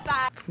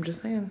 5. I'm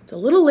just saying. It's a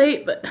little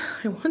late, but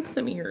I want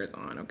some ears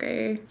on,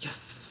 okay?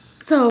 Yes.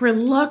 So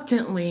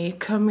reluctantly,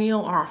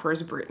 Camille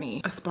offers Brittany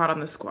a spot on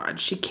the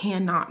squad. She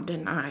cannot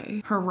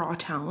deny her raw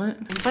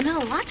talent.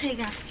 Vanilla latte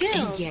got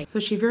skills. Yeah. So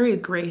she very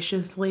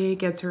graciously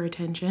gets her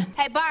attention.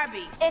 Hey,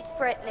 Barbie. It's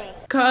Brittany.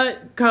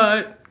 Cut,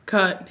 cut,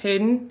 cut.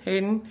 Hayden,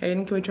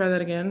 can we try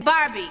that again?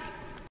 Barbie.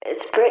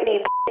 It's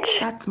Brittany.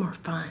 That's more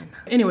fun.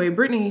 Anyway,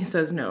 Brittany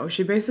says no.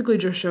 She basically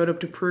just showed up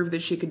to prove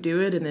that she could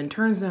do it and then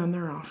turns down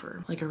their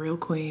offer like a real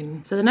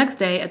queen. So the next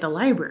day at the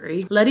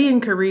library, Letty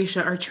and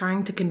Carisha are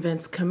trying to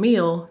convince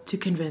Camille to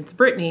convince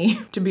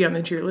Brittany to be on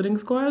the cheerleading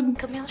squad.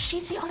 Camille,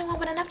 she's the only one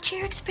with enough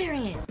cheer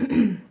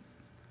experience.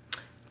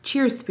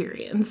 Cheers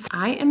experience.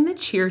 I am the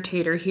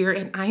cheer-tater here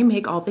and I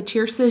make all the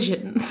cheer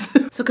decisions.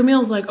 So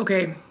Camille's like,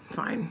 okay,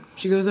 fine.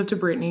 She goes up to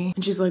Brittany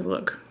and she's like,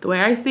 look, the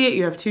way I see it,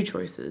 you have two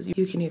choices.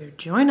 You can either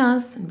join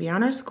us and be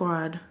on our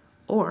squad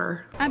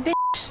or... I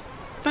bitch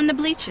from the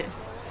bleachers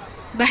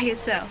by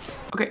yourself.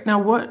 Okay,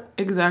 now what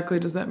exactly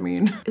does that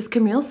mean? Is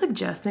Camille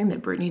suggesting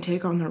that Brittany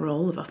take on the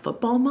role of a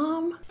football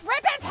mom?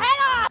 Rip his head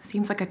off!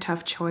 Seems like a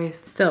tough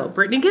choice. So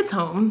Brittany gets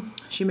home.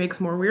 She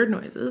makes more weird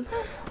noises.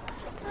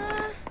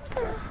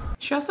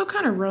 She also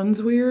kind of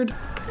runs weird.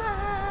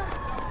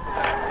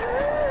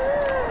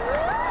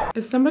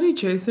 Is somebody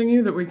chasing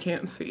you that we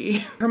can't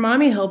see? Her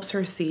mommy helps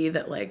her see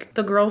that like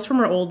the girls from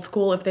her old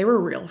school, if they were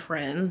real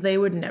friends, they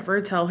would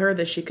never tell her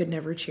that she could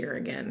never cheer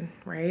again,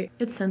 right?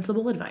 It's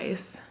sensible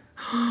advice.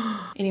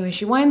 Anyway,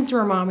 she whines to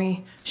her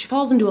mommy. She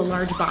falls into a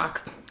large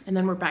box. And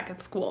then we're back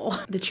at school.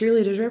 The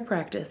cheerleaders are at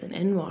practice and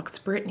in walks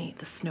Brittany,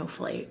 the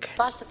snowflake.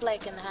 Buster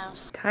Flake in the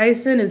house.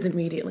 Tyson is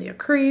immediately a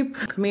creep.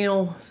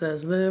 Camille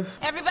says this.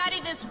 Everybody,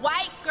 this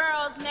white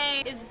girl's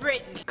name is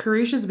Brittany.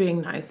 Carisha's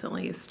being nice at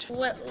least.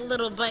 What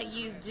little butt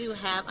you do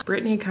have.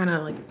 Brittany kind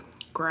of like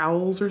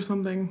growls or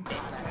something.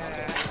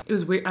 It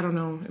was weird. I don't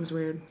know. It was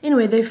weird.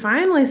 Anyway, they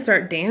finally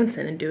start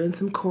dancing and doing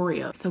some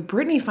choreo. So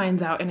Brittany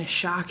finds out in a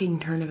shocking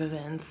turn of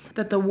events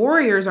that the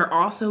Warriors are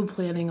also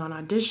planning on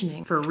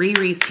auditioning for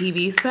Riri's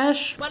TV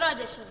special. What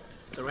audition?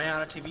 The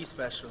Rihanna TV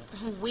special.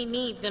 We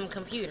need them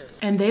computers.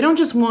 And they don't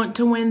just want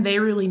to win, they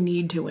really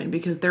need to win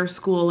because their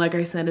school, like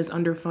I said, is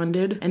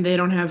underfunded and they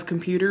don't have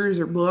computers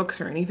or books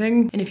or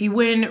anything. And if you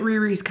win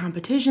Riri's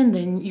competition,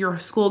 then your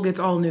school gets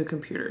all new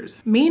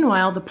computers.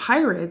 Meanwhile, the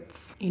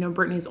Pirates, you know,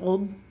 Brittany's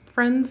old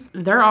friends,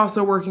 they're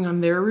also working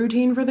on their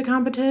routine for the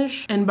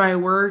competition. And by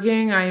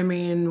working, I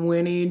mean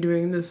Winnie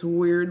doing this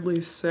weirdly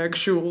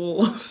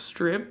sexual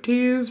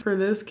striptease for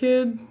this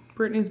kid,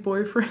 Brittany's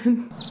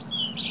boyfriend.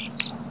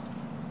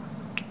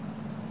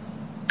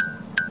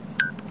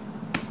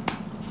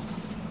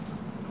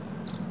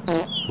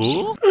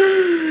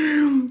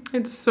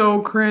 It's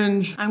so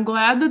cringe. I'm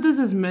glad that this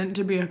is meant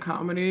to be a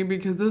comedy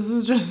because this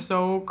is just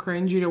so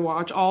cringy to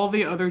watch. All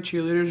the other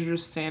cheerleaders are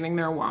just standing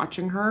there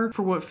watching her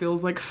for what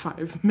feels like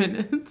 5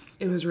 minutes.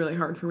 It was really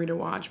hard for me to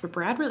watch, but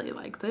Brad really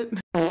likes it.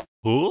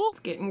 It's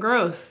getting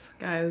gross,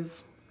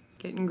 guys.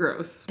 Getting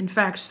gross. In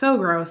fact, so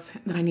gross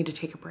that I need to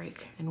take a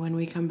break. And when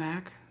we come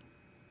back,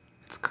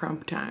 it's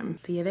crump time.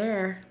 See you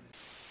there.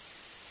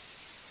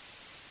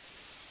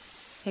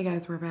 Hey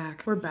guys, we're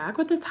back. We're back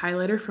with this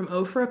highlighter from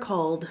Ofra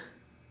called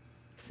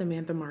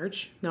Samantha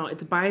March. No,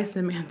 it's by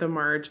Samantha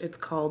March. It's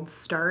called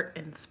Start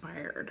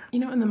Inspired. You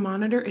know, in the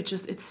monitor,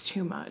 it's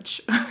too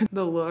much.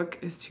 The look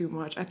is too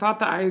much. I thought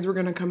the eyes were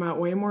gonna come out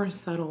way more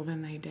subtle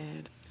than they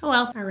did. Oh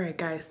well. All right,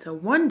 guys, so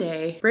one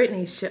day,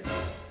 Brittany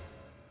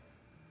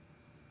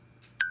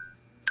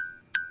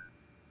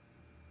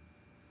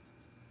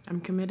I'm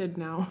committed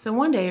now. So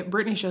one day,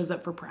 Brittany shows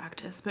up for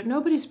practice, but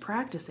nobody's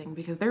practicing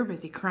because they're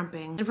busy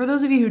crumping. And for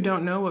those of you who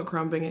don't know what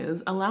crumping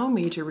is, allow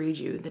me to read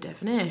you the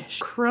definition.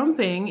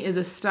 Crumping is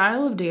a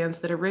style of dance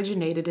that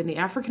originated in the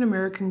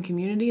African-American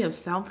community of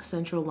South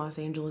Central Los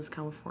Angeles,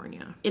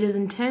 California. It is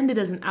intended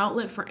as an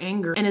outlet for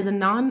anger and is a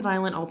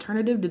non-violent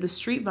alternative to the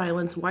street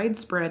violence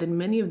widespread in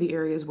many of the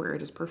areas where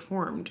it is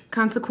performed.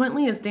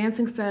 Consequently, its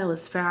dancing style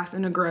is fast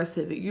and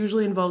aggressive. It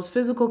usually involves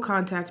physical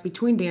contact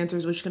between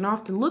dancers, which can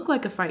often look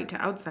like a fight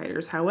to outsiders.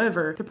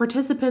 However, the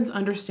participants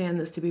understand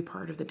this to be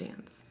part of the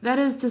dance. That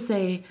is to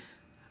say,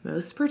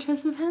 most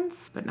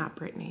participants, but not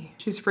Brittany.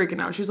 She's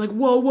freaking out. She's like,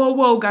 whoa, whoa,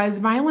 whoa, guys,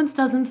 violence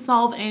doesn't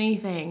solve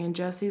anything. And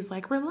Jesse's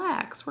like,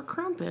 relax, we're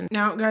crumping.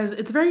 Now, guys,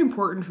 it's very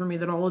important for me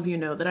that all of you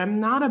know that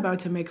I'm not about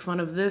to make fun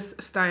of this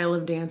style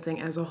of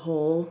dancing as a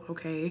whole,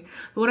 okay?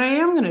 But what I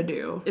am gonna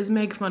do is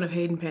make fun of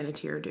Hayden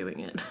Panettiere doing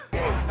it.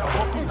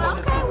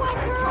 Okay,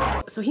 white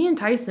girl. So he and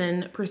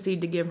Tyson proceed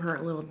to give her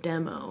a little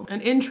demo,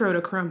 an intro to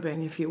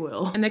crumping, if you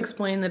will. And they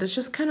explain that it's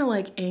just kind of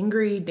like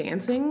angry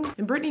dancing.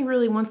 And Brittany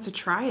really wants to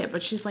try it,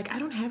 but she's like, I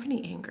don't have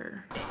any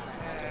anger.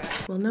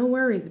 Well, no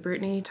worries,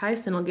 Brittany.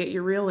 Tyson will get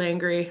you real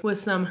angry with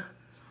some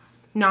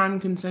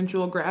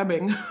non-consensual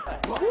grabbing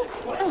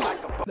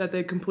that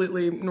they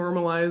completely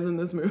normalize in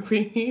this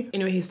movie.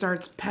 Anyway, he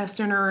starts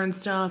pestering her and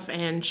stuff,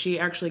 and she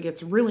actually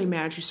gets really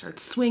mad. She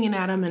starts swinging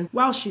at him, and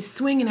while she's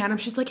swinging at him,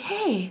 she's like,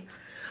 hey,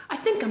 I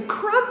think I'm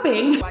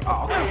crumping.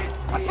 Oh, okay.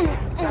 That's it.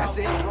 That's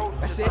it.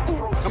 That's it.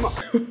 Come on.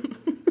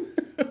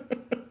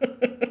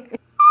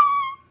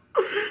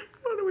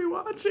 What are we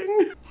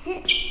watching?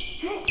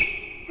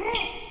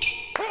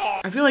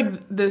 I feel like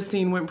this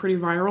scene went pretty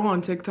viral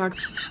on TikTok.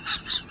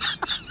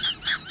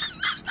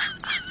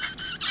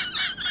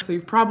 So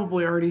you've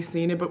probably already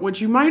seen it, but what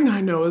you might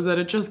not know is that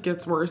it just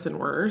gets worse and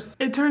worse.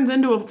 It turns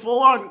into a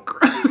full-on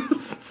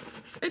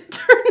it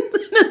turns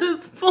into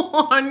this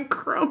full-on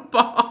crump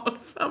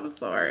off. I'm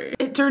sorry.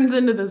 It turns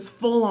into this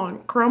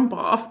full-on crump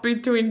off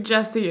between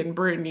Jesse and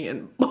Brittany,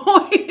 and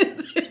boy,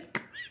 is it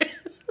great.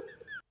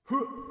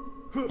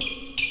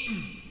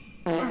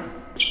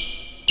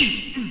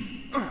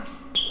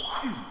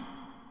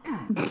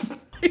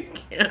 I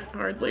can't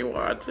hardly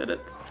watch it.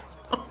 It's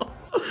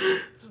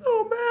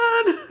so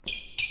bad.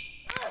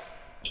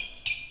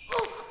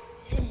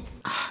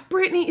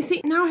 Brittany,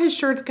 see, now his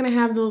shirt's gonna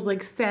have those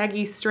like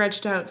saggy,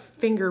 stretched out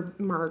finger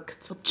marks.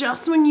 So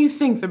just when you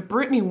think that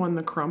Brittany won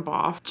the crump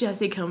off,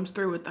 Jesse comes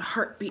through with the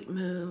heartbeat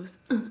moves.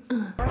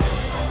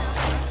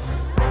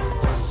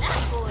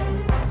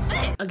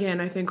 Again,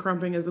 I think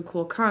crumping is a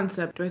cool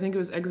concept. Do I think it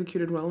was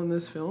executed well in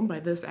this film by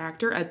this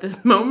actor at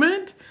this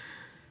moment?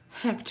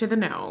 Heck to the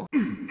no.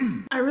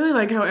 I really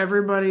like how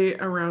everybody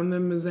around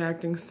them is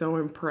acting so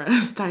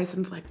impressed.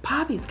 Tyson's like,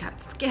 Poppy's got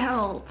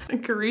skills.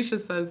 And Carisha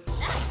says,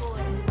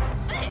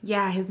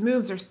 yeah, his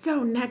moves are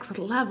so next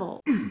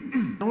level.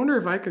 I wonder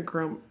if I could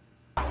crump.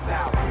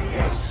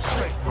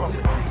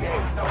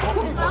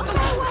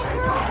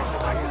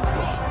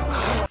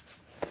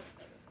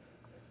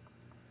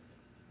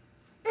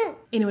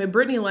 Anyway,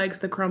 Brittany likes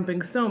the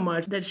crumping so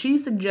much that she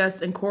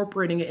suggests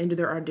incorporating it into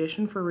their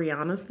audition for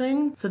Rihanna's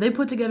thing. So they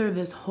put together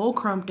this whole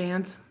crump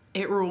dance.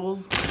 It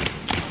rules.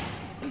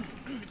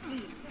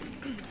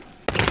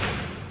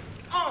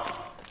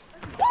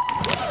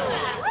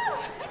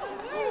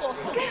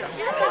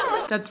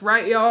 That's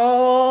right,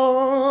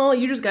 y'all.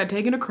 You just got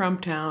taken to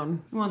Crump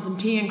Town. You want some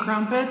tea and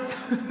crumpets?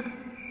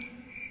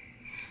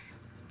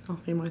 I'll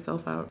see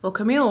myself out. Well,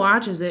 Camille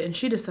watches it and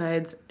she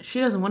decides she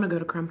doesn't want to go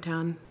to Crump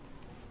Town.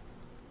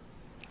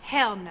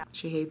 Hell no.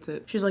 She hates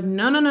it. She's like,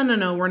 no,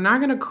 we're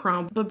not gonna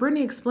crump. But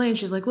Brittany explains,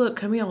 she's like, look,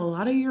 Camille, a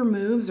lot of your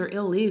moves are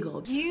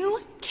illegal.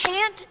 You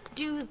can't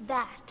do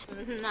that.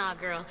 Nah,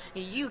 girl,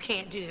 you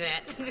can't do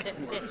that.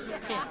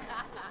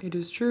 It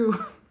is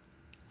true.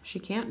 She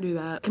can't do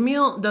that.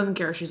 Camille doesn't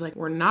care. She's like,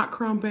 we're not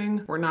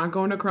crumping. We're not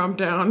going to Crump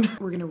Town.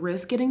 We're gonna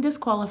risk getting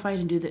disqualified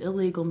and do the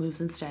illegal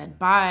moves instead.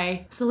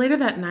 Bye. So later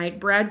that night,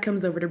 Brad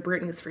comes over to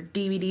Brittany's for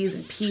DVDs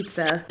and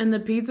pizza. And the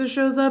pizza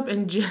shows up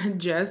and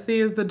Jesse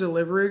is the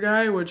delivery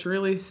guy, which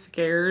really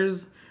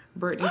scares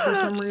Brittany for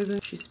some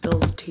reason. She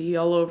spills tea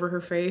all over her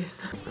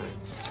face.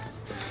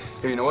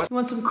 Hey, you know what? You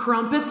want some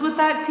crumpets with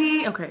that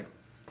tea? Okay.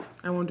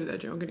 I won't do that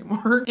joke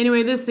anymore.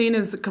 Anyway, this scene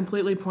is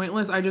completely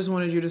pointless. I just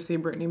wanted you to see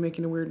Brittany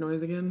making a weird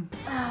noise again.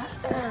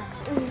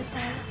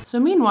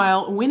 So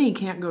meanwhile, Winnie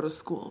can't go to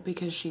school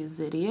because she's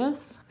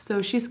hideous.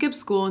 So she skips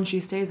school and she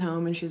stays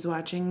home and she's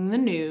watching the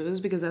news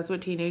because that's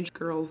what teenage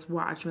girls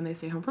watch when they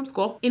stay home from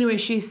school. Anyway,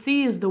 she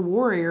sees the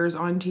Warriors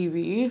on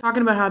TV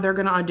talking about how they're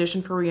gonna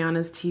audition for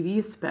Rihanna's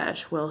TV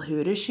special. Well,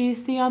 who does she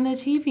see on the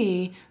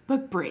TV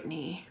but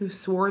Brittany, who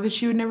swore that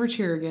she would never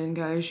cheer again,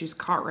 guys. She's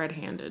caught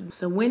red-handed.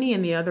 So Winnie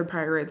and the other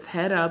pirates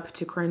head up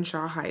to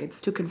Crenshaw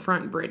Heights to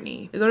confront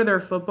Brittany. They go to their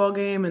football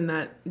game and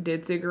that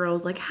ditzy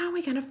girl's like, how are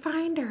we gonna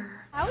find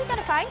her? How are we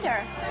gonna find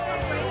her?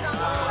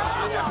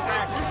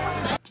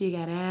 Do you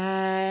get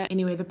it?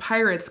 Anyway, the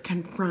pirates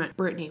confront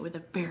Brittany with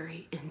a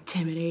very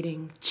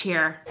intimidating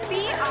cheer.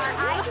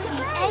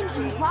 B-R-I-T-N-E-Y.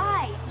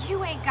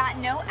 You ain't got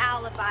no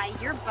alibi.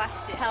 You're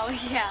busted. Hell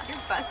yeah, you're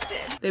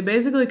busted. They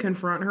basically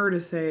confront her to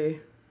say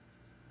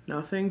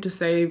nothing, to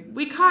say,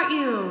 we caught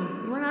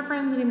you, we're not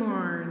friends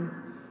anymore. And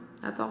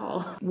that's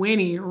all.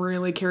 Winnie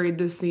really carried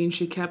this scene.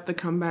 She kept the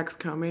comebacks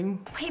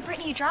coming. Wait,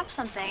 Brittany, you dropped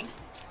something.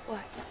 What?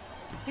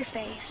 Your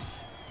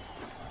face.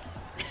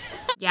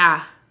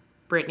 Yeah,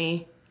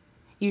 Brittany,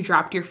 you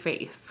dropped your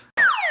face.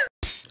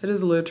 That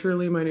is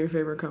literally my new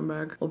favorite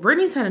comeback. Well,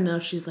 Brittany's had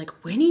enough. She's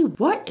like, Winnie,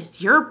 what is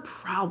your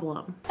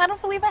problem? I don't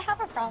believe I have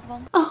a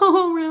problem.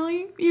 Oh,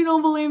 really? You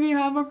don't believe you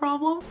have a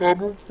problem? I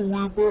don't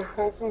believe I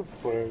have a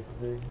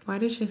problem. Why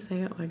did she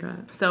say it like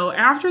that? So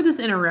after this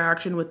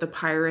interaction with the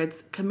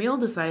pirates, Camille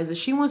decides that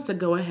she wants to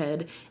go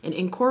ahead and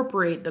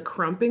incorporate the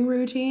crumping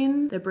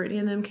routine that Brittany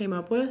and them came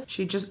up with.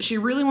 She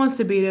really wants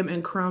to beat him,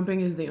 and crumping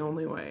is the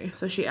only way.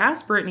 So she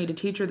asked Brittany to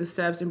teach her the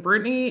steps, and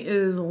Brittany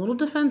is a little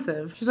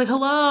defensive. She's like,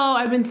 hello,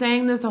 I've been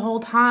saying this the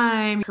whole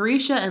time.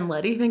 Carisha and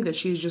Letty think that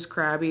she's just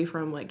crabby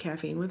from like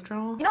caffeine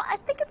withdrawal. You know, I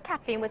think it's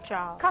caffeine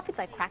withdrawal. Coffee's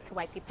like crack to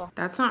white people.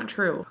 That's not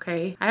true,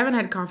 okay? I haven't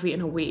had coffee in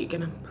a week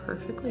and I'm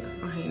perfectly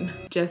fine.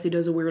 Jesse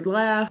does a weird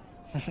laugh.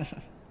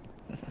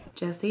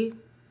 Jesse,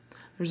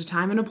 there's a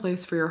time and a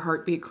place for your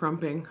heartbeat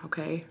crumping,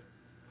 okay?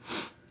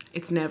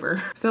 It's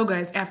never. So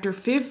guys, after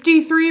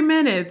 53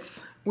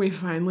 minutes, we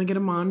finally get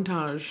a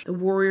montage. The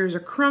warriors are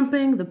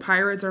crumping, the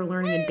pirates are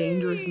learning a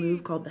dangerous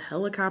move called the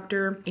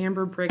helicopter.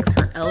 Amber breaks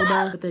her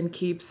elbow, but then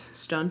keeps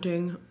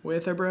stunting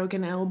with a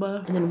broken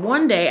elbow. And then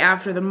one day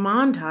after the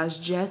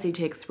montage, Jesse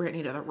takes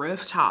Brittany to the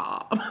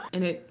rooftop.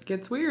 And it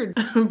gets weird.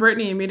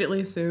 Brittany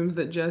immediately assumes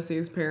that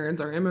Jesse's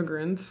parents are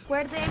immigrants.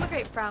 Where did they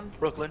immigrate from?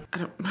 Brooklyn. I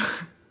don't...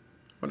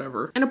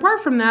 Whatever. And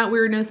apart from that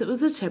weirdness, it was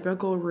the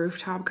typical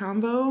rooftop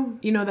combo.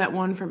 You know that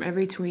one from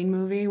every tween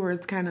movie where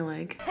it's kind of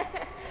like...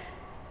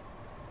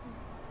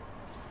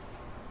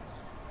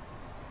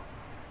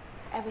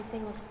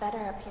 Everything looks better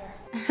up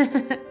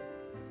here.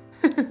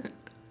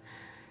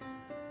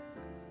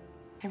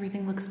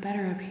 Everything looks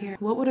better up here.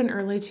 What would an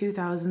early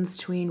 2000s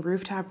tween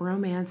rooftop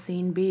romance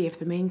scene be if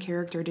the main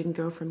character didn't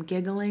go from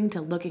giggling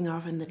to looking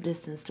off in the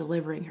distance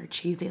delivering her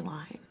cheesy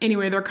line?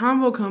 Anyway, their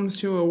convo comes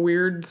to a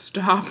weird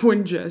stop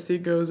when Jesse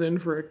goes in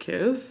for a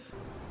kiss.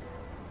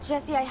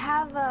 Jesse, I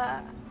have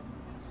a...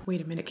 Wait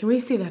a minute, can we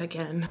see that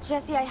again?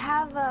 Jesse, I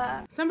have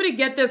a... Somebody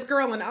get this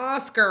girl an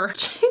Oscar.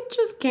 She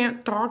just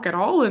can't talk at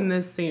all in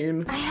this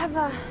scene. I have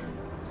a...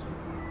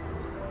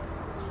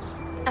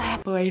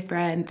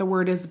 Boyfriend. The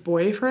word is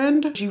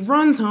boyfriend. She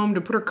runs home to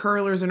put her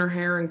curlers in her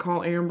hair and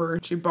call Amber.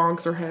 She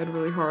bonks her head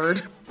really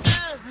hard.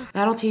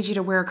 That'll teach you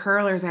to wear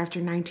curlers after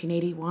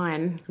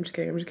 1981. I'm just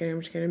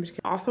kidding.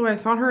 Also, I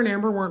thought her and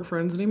Amber weren't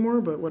friends anymore,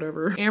 but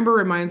whatever. Amber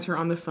reminds her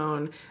on the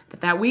phone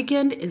that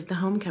weekend is the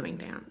homecoming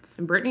dance.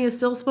 And Brittany is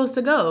still supposed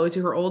to go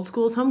to her old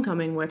school's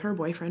homecoming with her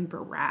boyfriend,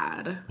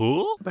 Brad.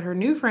 Huh? But her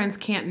new friends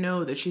can't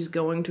know that she's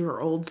going to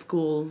her old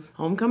school's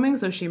homecoming,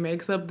 so she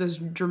makes up this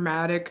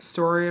dramatic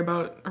story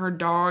about her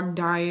dog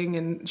dying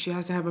and she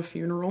has to have a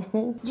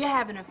funeral. You're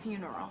having a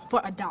funeral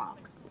for a dog.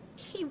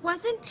 He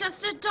wasn't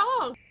just a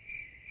dog.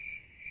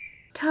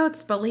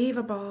 Totes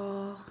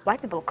believable.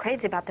 White people are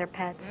crazy about their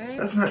pets.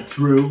 That's not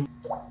true.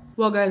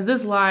 Well guys,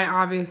 this lie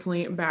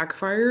obviously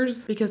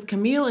backfires because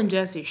Camille and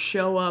Jesse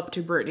show up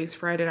to Brittany's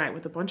Friday night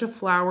with a bunch of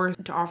flowers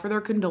to offer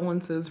their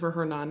condolences for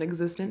her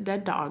non-existent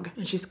dead dog.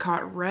 And she's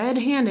caught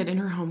red-handed in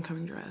her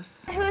homecoming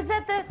dress. Who's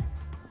at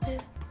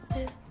the...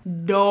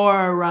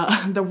 Door.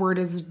 The word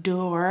is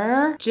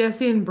door.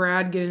 Jesse and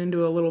Brad get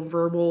into a little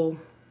verbal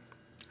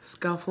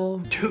scuffle.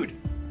 Dude,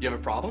 you have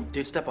a problem?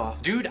 Dude, step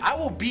off. Dude, I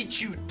will beat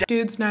you down.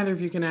 Dudes, neither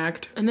of you can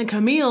act. And then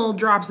Camille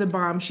drops a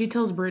bomb. She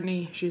tells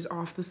Brittany she's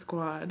off the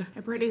squad.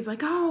 And Brittany's like,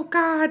 oh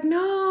God,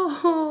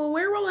 no.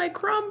 Where will I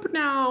crump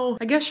now?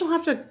 I guess she'll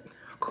have to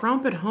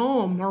crump at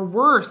home, or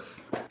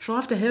worse. She'll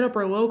have to hit up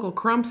her local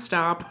crump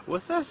stop.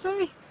 What's that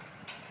say?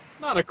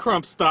 Not a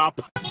crump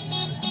stop.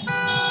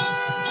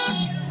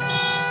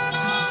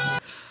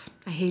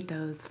 I hate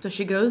those. So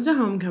she goes to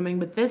homecoming,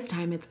 but this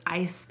time it's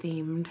ice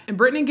themed. And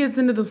Brittany gets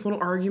into this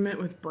little argument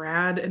with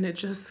Brad and it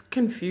just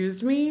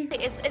confused me.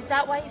 Is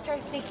that why you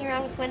started sneaking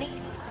around with Winnie?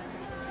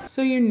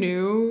 So you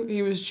knew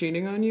he was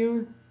cheating on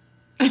you?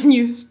 And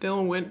you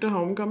still went to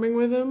homecoming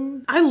with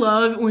him? I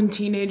love when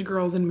teenage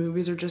girls in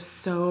movies are just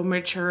so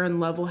mature and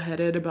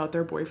level-headed about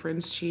their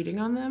boyfriends cheating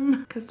on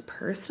them. Because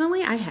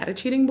personally, I had a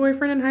cheating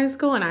boyfriend in high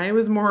school and I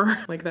was more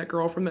like that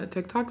girl from that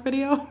TikTok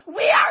video.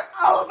 We are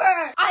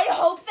over! I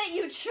hope that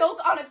you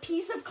choke on a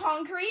piece of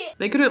concrete.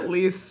 They could at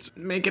least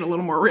make it a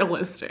little more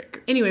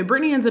realistic. Anyway,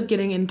 Brittany ends up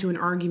getting into an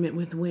argument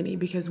with Winnie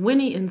because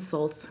Winnie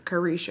insults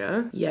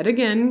Carisha, yet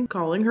again,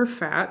 calling her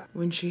fat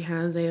when she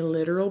has a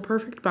literal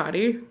perfect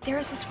body. There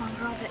is this one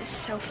girl that is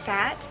so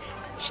fat,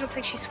 she looks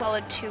like she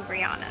swallowed 2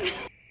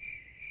 Rihannas.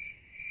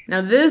 Now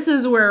this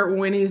is where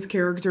Winnie's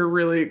character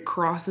really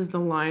crosses the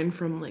line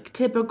from like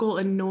typical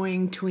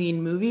annoying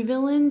tween movie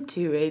villain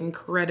to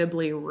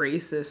incredibly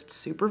racist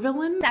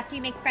supervillain. After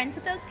you make friends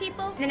with those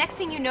people, the next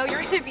thing you know,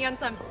 you're gonna be on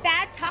some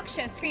bad talk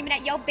show screaming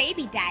at yo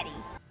baby daddy.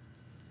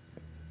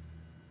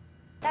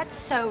 That's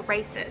so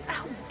racist.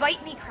 Oh,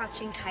 bite me,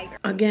 crouching tiger.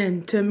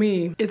 Again, to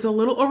me, it's a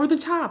little over the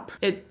top.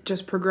 It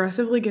just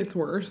progressively gets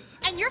worse.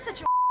 And you're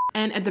such a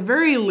And at the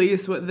very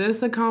least, what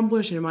this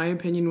accomplished, in my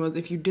opinion, was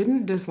if you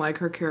didn't dislike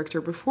her character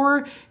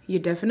before, you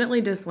definitely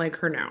dislike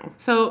her now.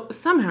 So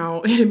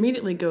somehow it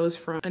immediately goes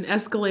from an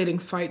escalating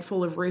fight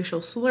full of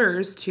racial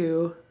slurs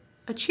to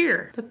a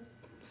cheer. That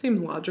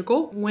seems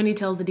logical. Winnie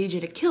tells the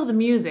DJ to kill the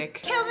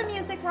music. Kill the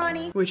music,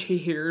 Ronnie. Which he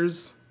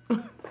hears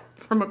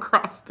from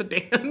across the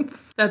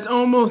dance. That's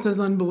almost as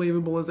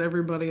unbelievable as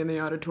everybody in the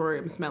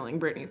auditorium smelling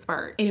Britney's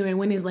fart. Anyway,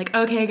 Winnie's like,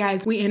 okay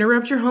guys, we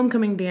interrupt your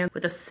homecoming dance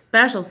with a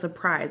special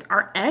surprise.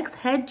 Our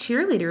ex-head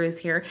cheerleader is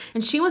here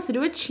and she wants to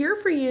do a cheer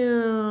for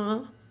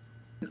you.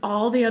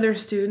 All the other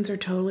students are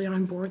totally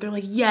on board. They're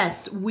like,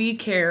 yes, we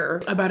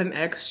care about an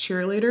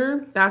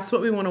ex-cheerleader. That's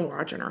what we want to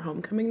watch on our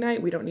homecoming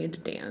night. We don't need to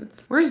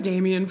dance. Where's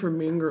Damien from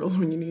Mean Girls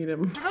when you need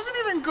him? It doesn't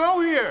even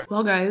go here.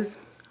 Well guys,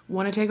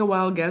 want to take a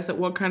wild guess at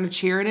what kind of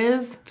cheer it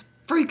is? It's a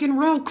freaking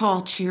roll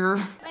call cheer.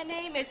 My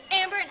name is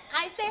Amber and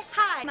I say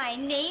hi. My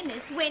name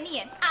is Winnie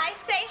and I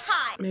say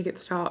hi. Make it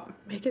stop.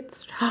 Make it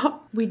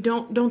stop. We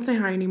don't say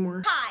hi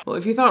anymore. Hi. Well,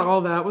 if you thought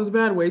all that was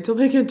bad, wait till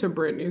they get to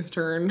Brittany's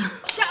turn.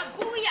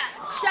 Shabuya,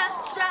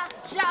 sha, sha,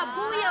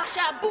 Shabuya,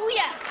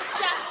 shabuya,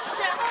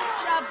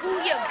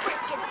 shabuya,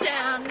 break it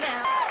down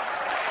now.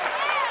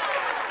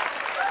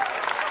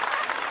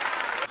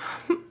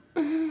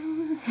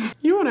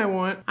 You know what I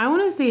want? I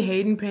want to see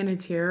Hayden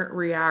Panettiere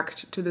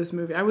react to this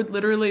movie. I would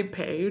literally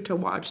pay to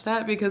watch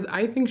that because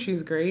I think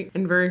she's great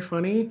and very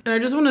funny. And I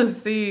just want to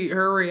see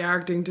her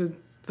reacting to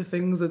the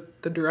things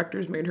that the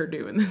directors made her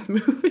do in this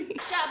movie.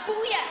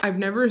 Shabuya! I've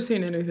never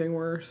seen anything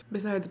worse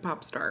besides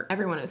Pop Star.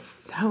 Everyone is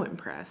so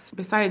impressed.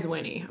 Besides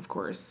Winnie, of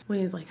course.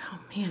 Winnie's like, oh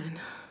man,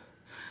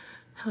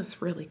 that was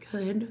really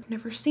good.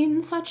 Never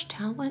seen such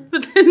talent.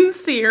 But then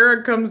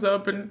Sierra comes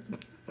up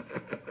and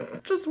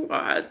just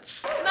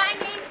watch. My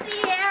name's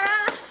Sierra.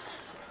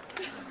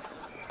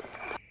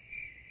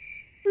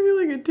 I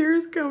feel like a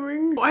tear's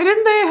coming. Why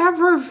didn't they have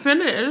her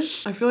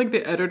finish? I feel like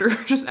the editor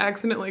just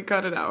accidentally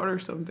cut it out or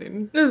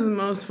something. This is the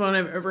most fun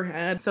I've ever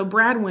had. So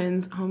Brad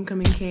wins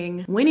Homecoming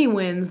King. Winnie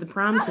wins the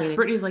prom queen.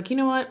 Brittany's like, you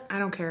know what? I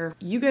don't care.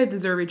 You guys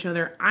deserve each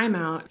other. I'm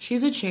out.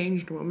 She's a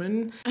changed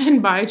woman.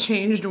 And by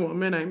changed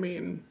woman, I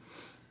mean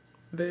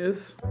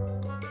this.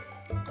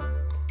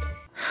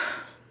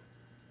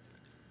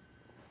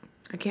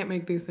 I can't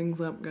make these things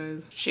up,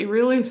 guys. She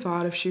really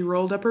thought if she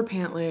rolled up her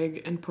pant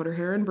leg and put her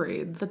hair in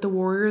braids that the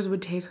Warriors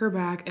would take her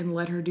back and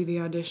let her do the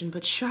audition,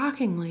 but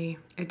shockingly,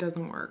 it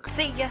doesn't work.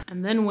 See ya.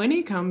 And then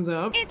Winnie comes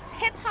up. It's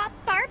Hip Hop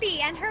Barbie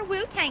and her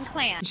Wu-Tang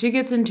Clan. She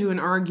gets into an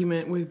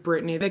argument with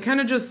Brittany. They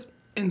kind of just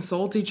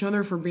insult each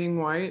other for being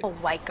white. A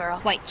white girl.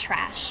 White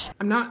trash.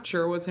 I'm not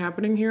sure what's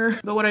happening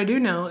here, but what I do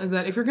know is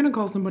that if you're gonna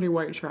call somebody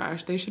white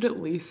trash, they should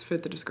at least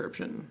fit the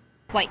description.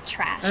 White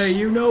trash. Hey,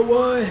 you know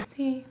what?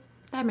 See?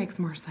 That makes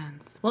more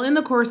sense. Well, in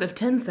the course of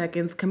 10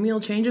 seconds, Camille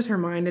changes her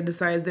mind and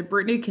decides that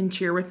Brittany can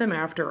cheer with them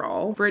after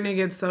all. Brittany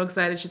gets so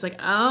excited, she's like,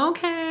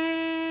 okay.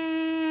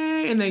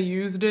 And they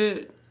used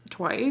it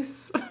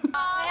twice.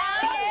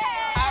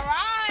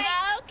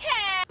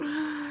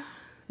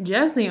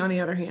 Jesse, on the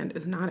other hand,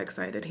 is not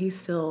excited. He's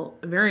still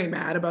very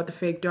mad about the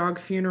fake dog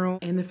funeral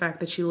and the fact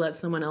that she let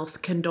someone else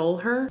condole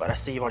her. But I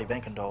see you've already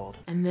been condoled.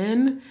 And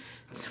then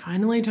it's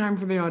finally time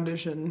for the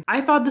audition.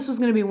 I thought this was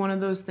gonna be one of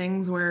those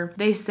things where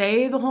they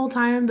say the whole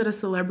time that a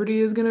celebrity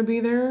is gonna be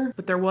there,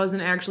 but there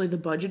wasn't actually the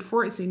budget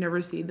for it, so you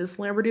never see the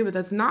celebrity, but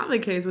that's not the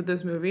case with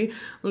this movie.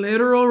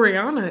 Literal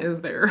Rihanna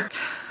is there.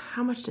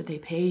 How much did they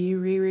pay you,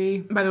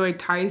 Riri? By the way,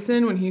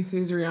 Tyson, when he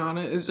sees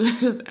Rihanna, is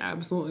just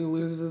absolutely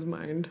loses his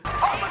mind.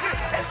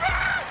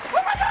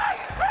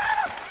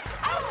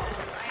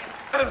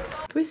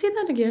 Can we see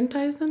that again,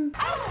 Tyson?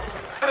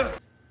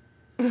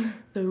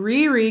 So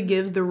Riri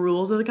gives the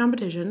rules of the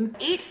competition.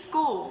 Each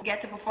school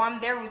get to perform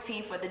their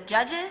routine for the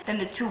judges, then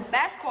the two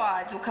best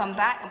squads will come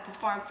back and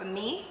perform for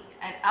me,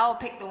 and I'll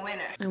pick the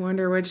winner. I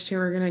wonder which two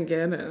are gonna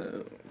get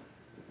it.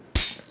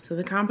 So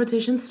the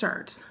competition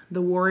starts.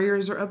 The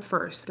Warriors are up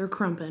first. They're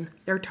crumping,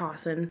 they're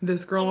tossing.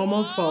 This girl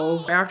almost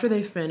falls. After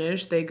they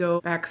finish, they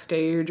go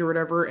backstage or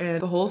whatever, and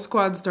the whole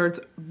squad starts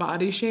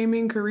body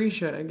shaming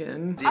Carisha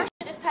again. Our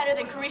shit is tighter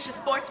than Carisha's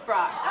sports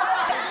bra.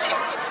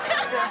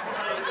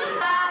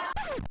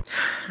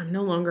 I'm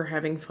no longer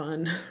having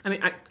fun. I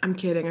mean, I'm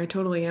kidding, I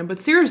totally am. But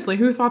seriously,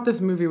 who thought this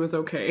movie was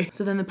okay?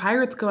 So then the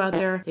pirates go out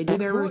there, they do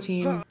their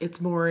routine, it's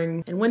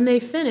boring. And when they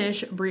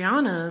finish,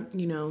 Brianna,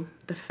 you know,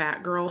 the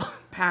fat girl,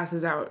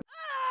 passes out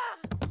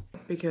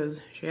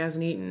because she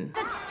hasn't eaten.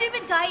 That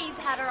stupid diet you've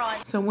had her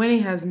on. So Winnie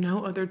has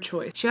no other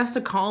choice. She has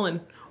to call and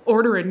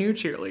order a new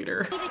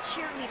cheerleader. I need a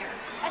cheerleader.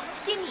 A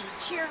skinny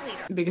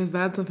cheerleader. Because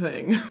that's a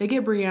thing. They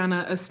get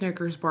Brianna a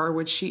Snickers bar,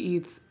 which she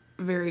eats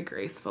very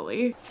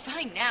gracefully.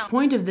 Fine now.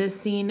 Point of this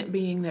scene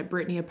being that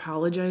Brittany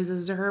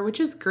apologizes to her, which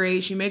is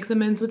great. She makes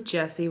amends with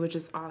Jesse, which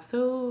is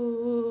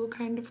also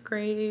kind of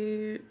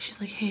great.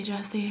 She's like, hey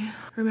Jesse,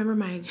 remember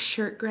my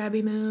shirt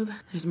grabby move?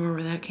 There's more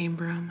where that came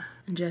from.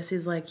 And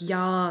Jesse's like,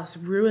 yas,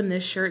 ruin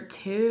this shirt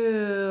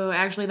too.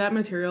 Actually, that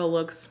material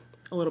looks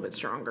a little bit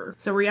stronger.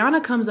 So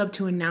Rihanna comes up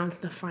to announce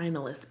the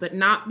finalists, but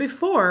not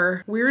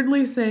before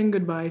weirdly saying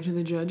goodbye to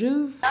the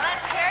judges. Now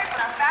let's hear it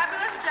for our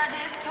fabulous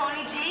judges,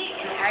 Tony G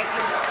and Eric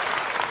Lewis.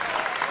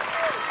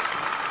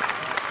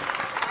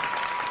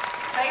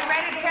 So you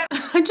ready to hear?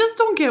 I just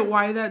don't get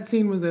why that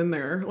scene was in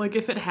there. Like,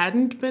 if it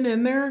hadn't been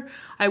in there,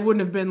 I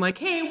wouldn't have been like,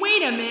 hey,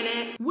 wait a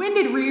minute. When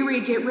did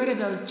Riri get rid of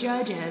those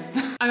judges?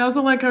 I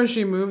also like how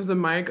she moves the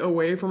mic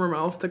away from her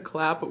mouth to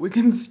clap, but we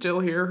can still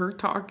hear her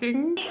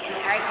talking.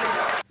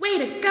 Way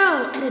to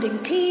go,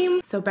 editing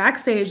team. So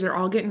backstage, they're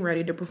all getting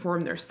ready to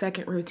perform their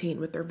second routine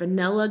with their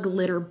vanilla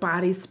glitter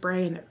body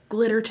spray and their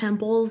glitter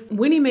temples.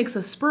 Winnie makes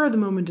a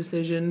spur-of-the-moment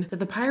decision that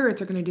the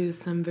pirates are gonna do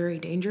some very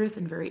dangerous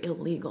and very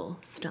illegal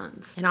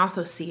stunts. And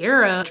also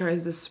Sierra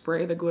tries to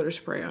spray the glitter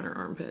spray on her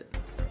armpit.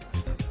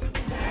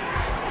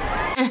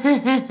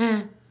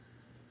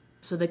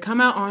 So they come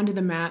out onto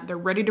the mat, they're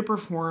ready to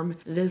perform.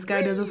 This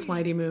guy does a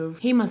slidey move.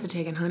 He must have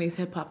taken Honey's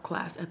hip hop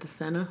class at the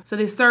Senna. So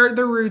they start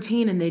their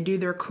routine and they do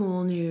their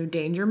cool new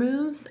danger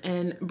moves.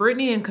 And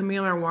Brittany and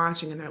Camille are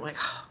watching and they're like,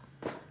 oh,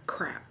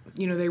 crap.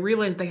 You know, they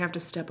realize they have to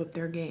step up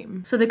their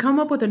game. So they come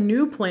up with a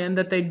new plan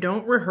that they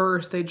don't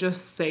rehearse, they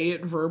just say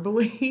it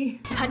verbally.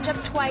 Punch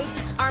up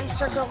twice, arm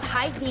circle,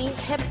 high V,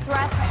 hip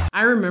thrust.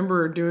 I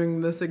remember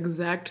doing this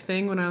exact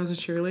thing when I was a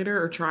cheerleader,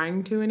 or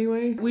trying to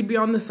anyway. We'd be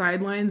on the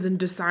sidelines and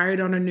decide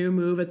on a new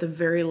move at the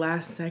very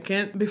last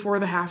second before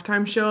the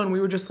halftime show, and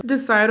we would just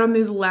decide on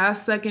these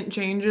last second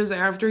changes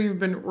after you've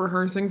been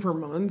rehearsing for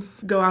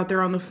months. Go out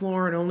there on the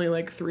floor and only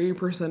like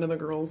 3% of the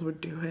girls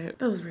would do it.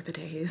 Those were the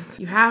days.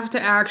 You have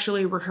to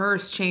actually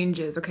rehearse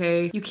changes,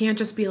 okay? You can't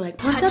just be like,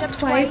 punch up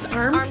twice,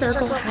 arm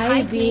circle,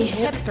 high V,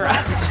 hip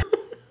thrust.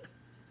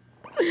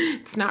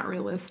 It's not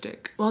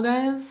realistic. Well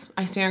guys,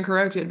 I stand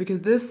corrected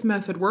because this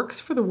method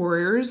works for the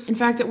Warriors. In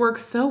fact, it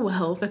works so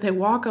well that they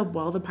walk up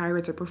while the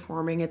Pirates are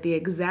performing at the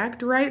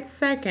exact right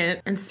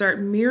second and start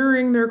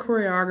mirroring their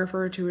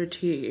choreographer to a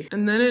T.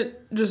 And then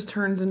it just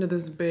turns into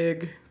this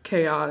big,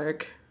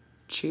 chaotic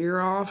cheer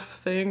off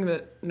thing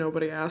that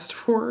nobody asked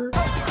for.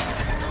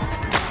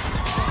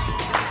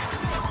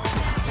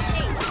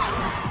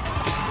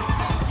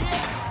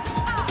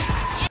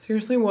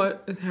 Seriously,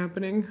 what is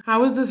happening?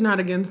 How is this not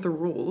against the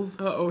rules?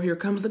 Uh-oh, here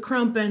comes the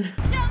crumping.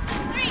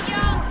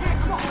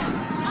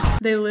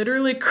 They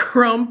literally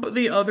crump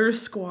the other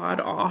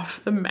squad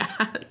off the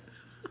mat.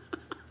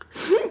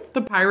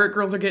 The pirate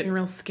girls are getting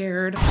real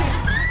scared.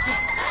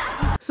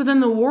 So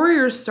then the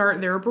Warriors start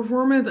their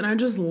performance, and I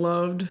just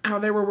loved how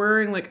they were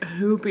wearing like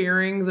hoop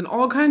earrings and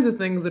all kinds of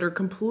things that are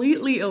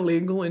completely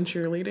illegal in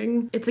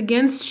cheerleading. It's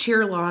against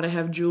cheer law to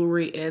have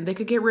jewelry in. They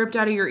could get ripped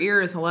out of your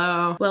ears,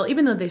 hello. Well,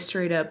 even though they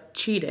straight up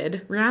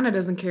cheated, Rihanna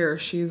doesn't care.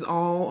 She's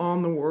all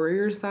on the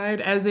Warriors side,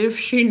 as if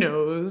she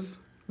knows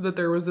that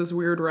there was this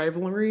weird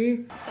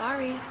rivalry.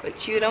 Sorry,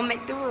 but you don't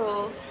make the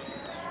rules.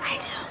 I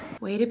do.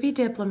 Way to be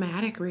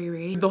diplomatic,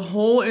 Riri. The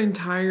whole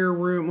entire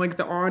room, like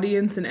the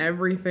audience and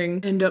everything,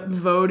 end up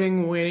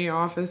voting Winnie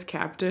off as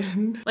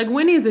captain. Like,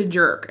 Winnie's a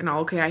jerk, and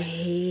okay, I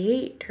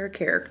hate her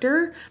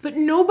character, but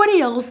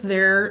nobody else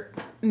there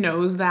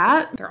knows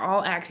that. They're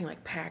all acting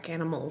like pack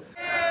animals.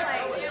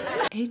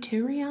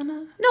 A2,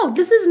 Rihanna? No,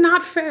 this is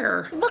not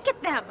fair. Look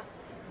at them.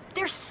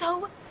 They're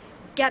so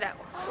ghetto.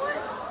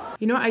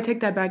 You know what? I take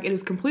that back. It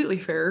is completely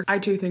fair. I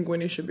too think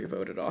Winnie should be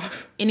voted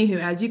off. Anywho,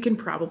 as you can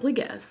probably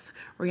guess,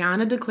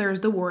 Rihanna declares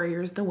the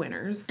Warriors the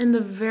winners. And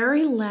the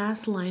very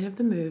last line of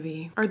the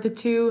movie are the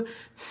two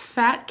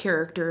fat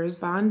characters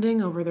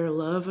bonding over their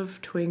love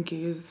of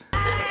Twinkies.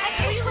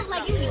 You look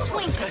like you eat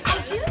Twinkies. I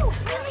do.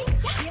 Really?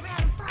 Yeah. You ever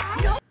had a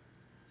fry?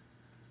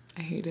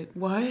 I hate it.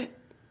 What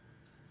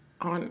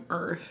on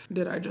earth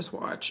did I just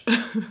watch?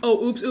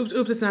 Oh, oops,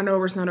 it's not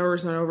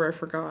over, I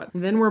forgot.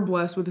 Then we're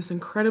blessed with this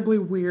incredibly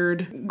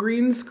weird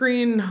green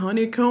screen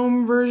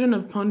honeycomb version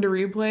of Pun to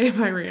Replay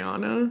by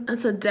Rihanna.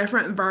 It's a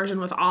different version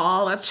with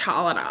all the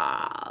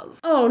chaladas.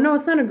 Oh, no,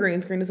 it's not a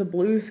green screen, it's a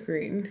blue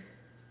screen.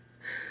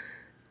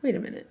 Wait a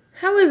minute.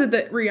 How is it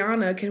that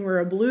Rihanna can wear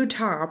a blue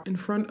top in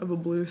front of a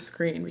blue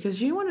screen?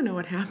 Because you want to know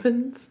what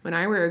happens when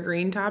I wear a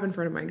green top in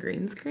front of my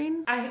green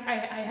screen? I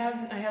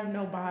have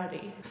no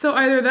body. So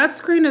either that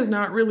screen is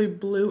not really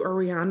blue or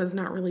Rihanna's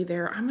not really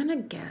there. I'm gonna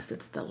guess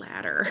it's the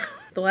latter.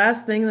 The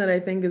last thing that I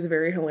think is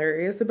very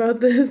hilarious about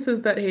this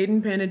is that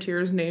Hayden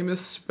Panettiere's name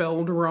is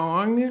spelled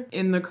wrong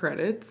in the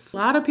credits. A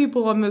lot of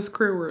people on this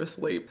crew were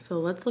asleep. So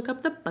let's look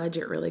up the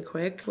budget really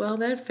quick. Well,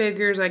 that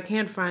figures I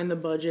can't find the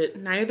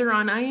budget, neither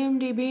on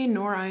IMDb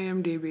nor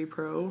IMDb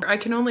Pro. I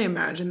can only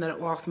imagine that it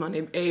lost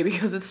money, A,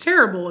 because it's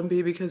terrible, and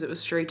B, because it was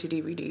straight to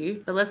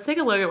DVD. But let's take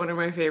a look at one of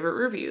my favorite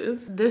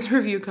reviews. This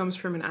review comes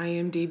from an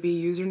IMDb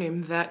user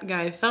named That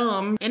Guy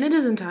Thumb, and it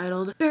is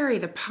entitled, "Bury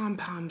the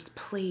pom-poms,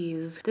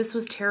 please. This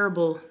was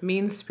terrible,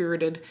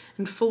 mean-spirited,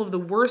 and full of the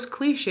worst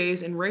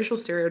cliches and racial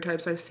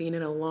stereotypes I've seen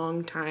in a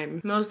long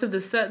time. Most of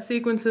the set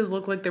sequences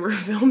look like they were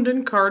filmed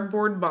in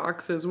cardboard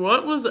boxes.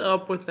 What was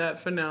up with that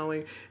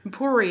finale? And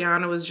poor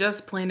Rihanna was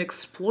just plain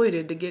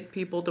exploited to get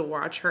people to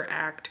watch her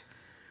act,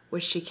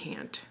 which she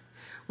can't."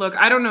 Look,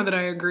 I don't know that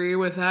I agree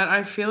with that.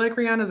 I feel like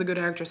Rihanna's a good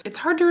actress. It's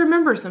hard to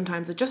remember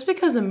sometimes that just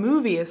because a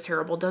movie is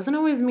terrible doesn't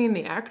always mean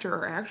the actor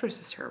or actress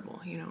is terrible,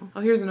 you know?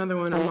 Oh, here's another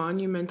one, a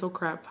monumental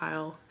crap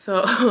pile.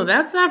 So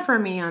that's not for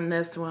me on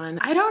this one.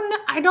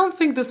 I don't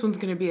think this one's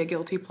gonna be a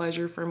guilty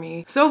pleasure for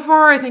me. So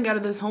far, I think out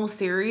of this whole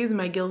series,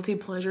 my guilty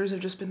pleasures have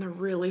just been the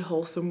really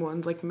wholesome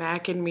ones, like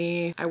Mac and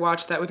Me. I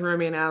watched that with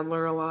Remy and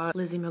Adler a lot.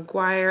 Lizzie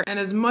McGuire. And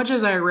as much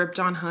as I ripped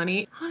on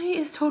Honey, Honey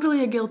is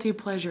totally a guilty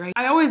pleasure.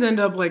 I always end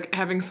up like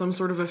having some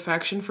sort of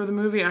affection for the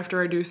movie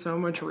after I do so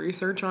much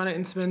research on it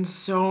and spend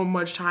so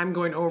much time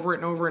going over it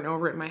and over and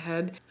over it in my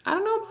head. I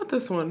don't know about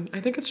this one. I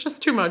think it's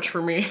just too much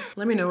for me.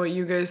 Let me know what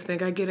you guys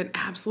think. I get an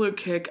absolute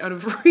kick out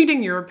of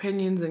reading your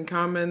opinions and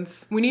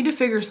comments. We need to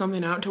figure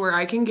something out to where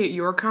I can get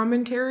your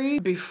commentary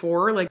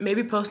before, like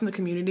maybe post in the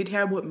community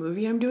tab what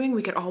movie I'm doing.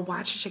 We could all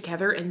watch it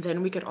together and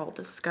then we could all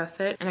discuss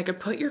it. And I could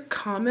put your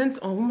comments.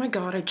 Oh my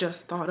God, I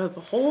just thought of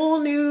a whole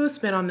new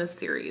spin on this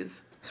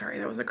series. Sorry,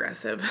 that was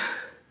aggressive.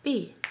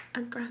 Be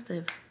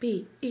aggressive.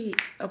 Be.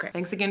 Okay,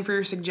 thanks again for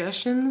your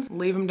suggestions.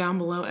 Leave them down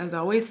below. As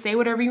always, say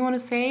whatever you want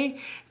to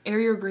say, air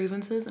your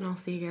grievances, and I'll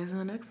see you guys in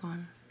the next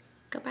one.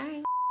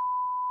 Goodbye.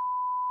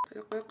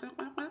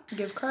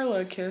 Give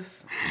Carla a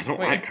kiss. I don't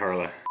like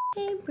Carla.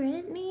 Hey,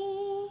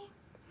 Brittany. You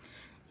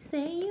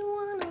say you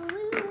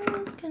wanna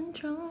lose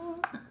control.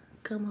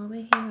 Come over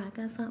here, I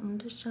got something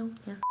to show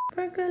ya.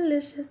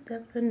 Fergalicious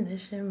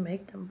definition,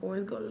 make them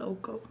boys go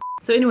loco.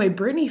 So anyway,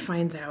 Brittany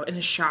finds out in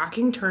a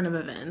shocking turn of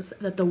events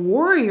that the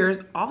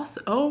Warriors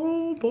also,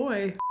 oh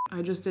boy.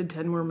 I just did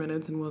 10 more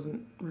minutes and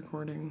wasn't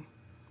recording.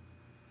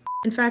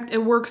 In fact, it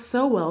works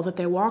so well that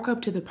they walk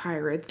up to the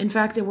Pirates. In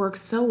fact, it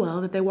works so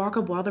well that they walk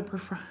up while they're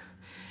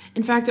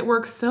In fact, it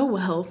works so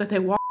well that they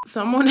walk.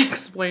 Someone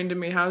explained to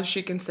me how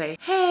she can say,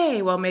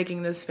 hey, while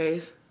making this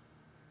face.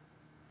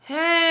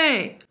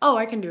 Hey. Oh,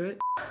 I can do it.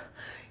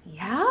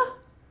 Yeah?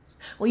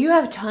 Well, you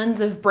have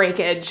tons of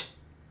breakage.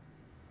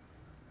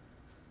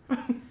 I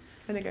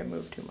think I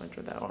moved too much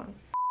with that one.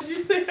 What did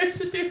you say I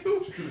should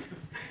do?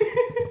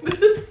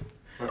 This?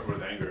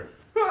 With anger.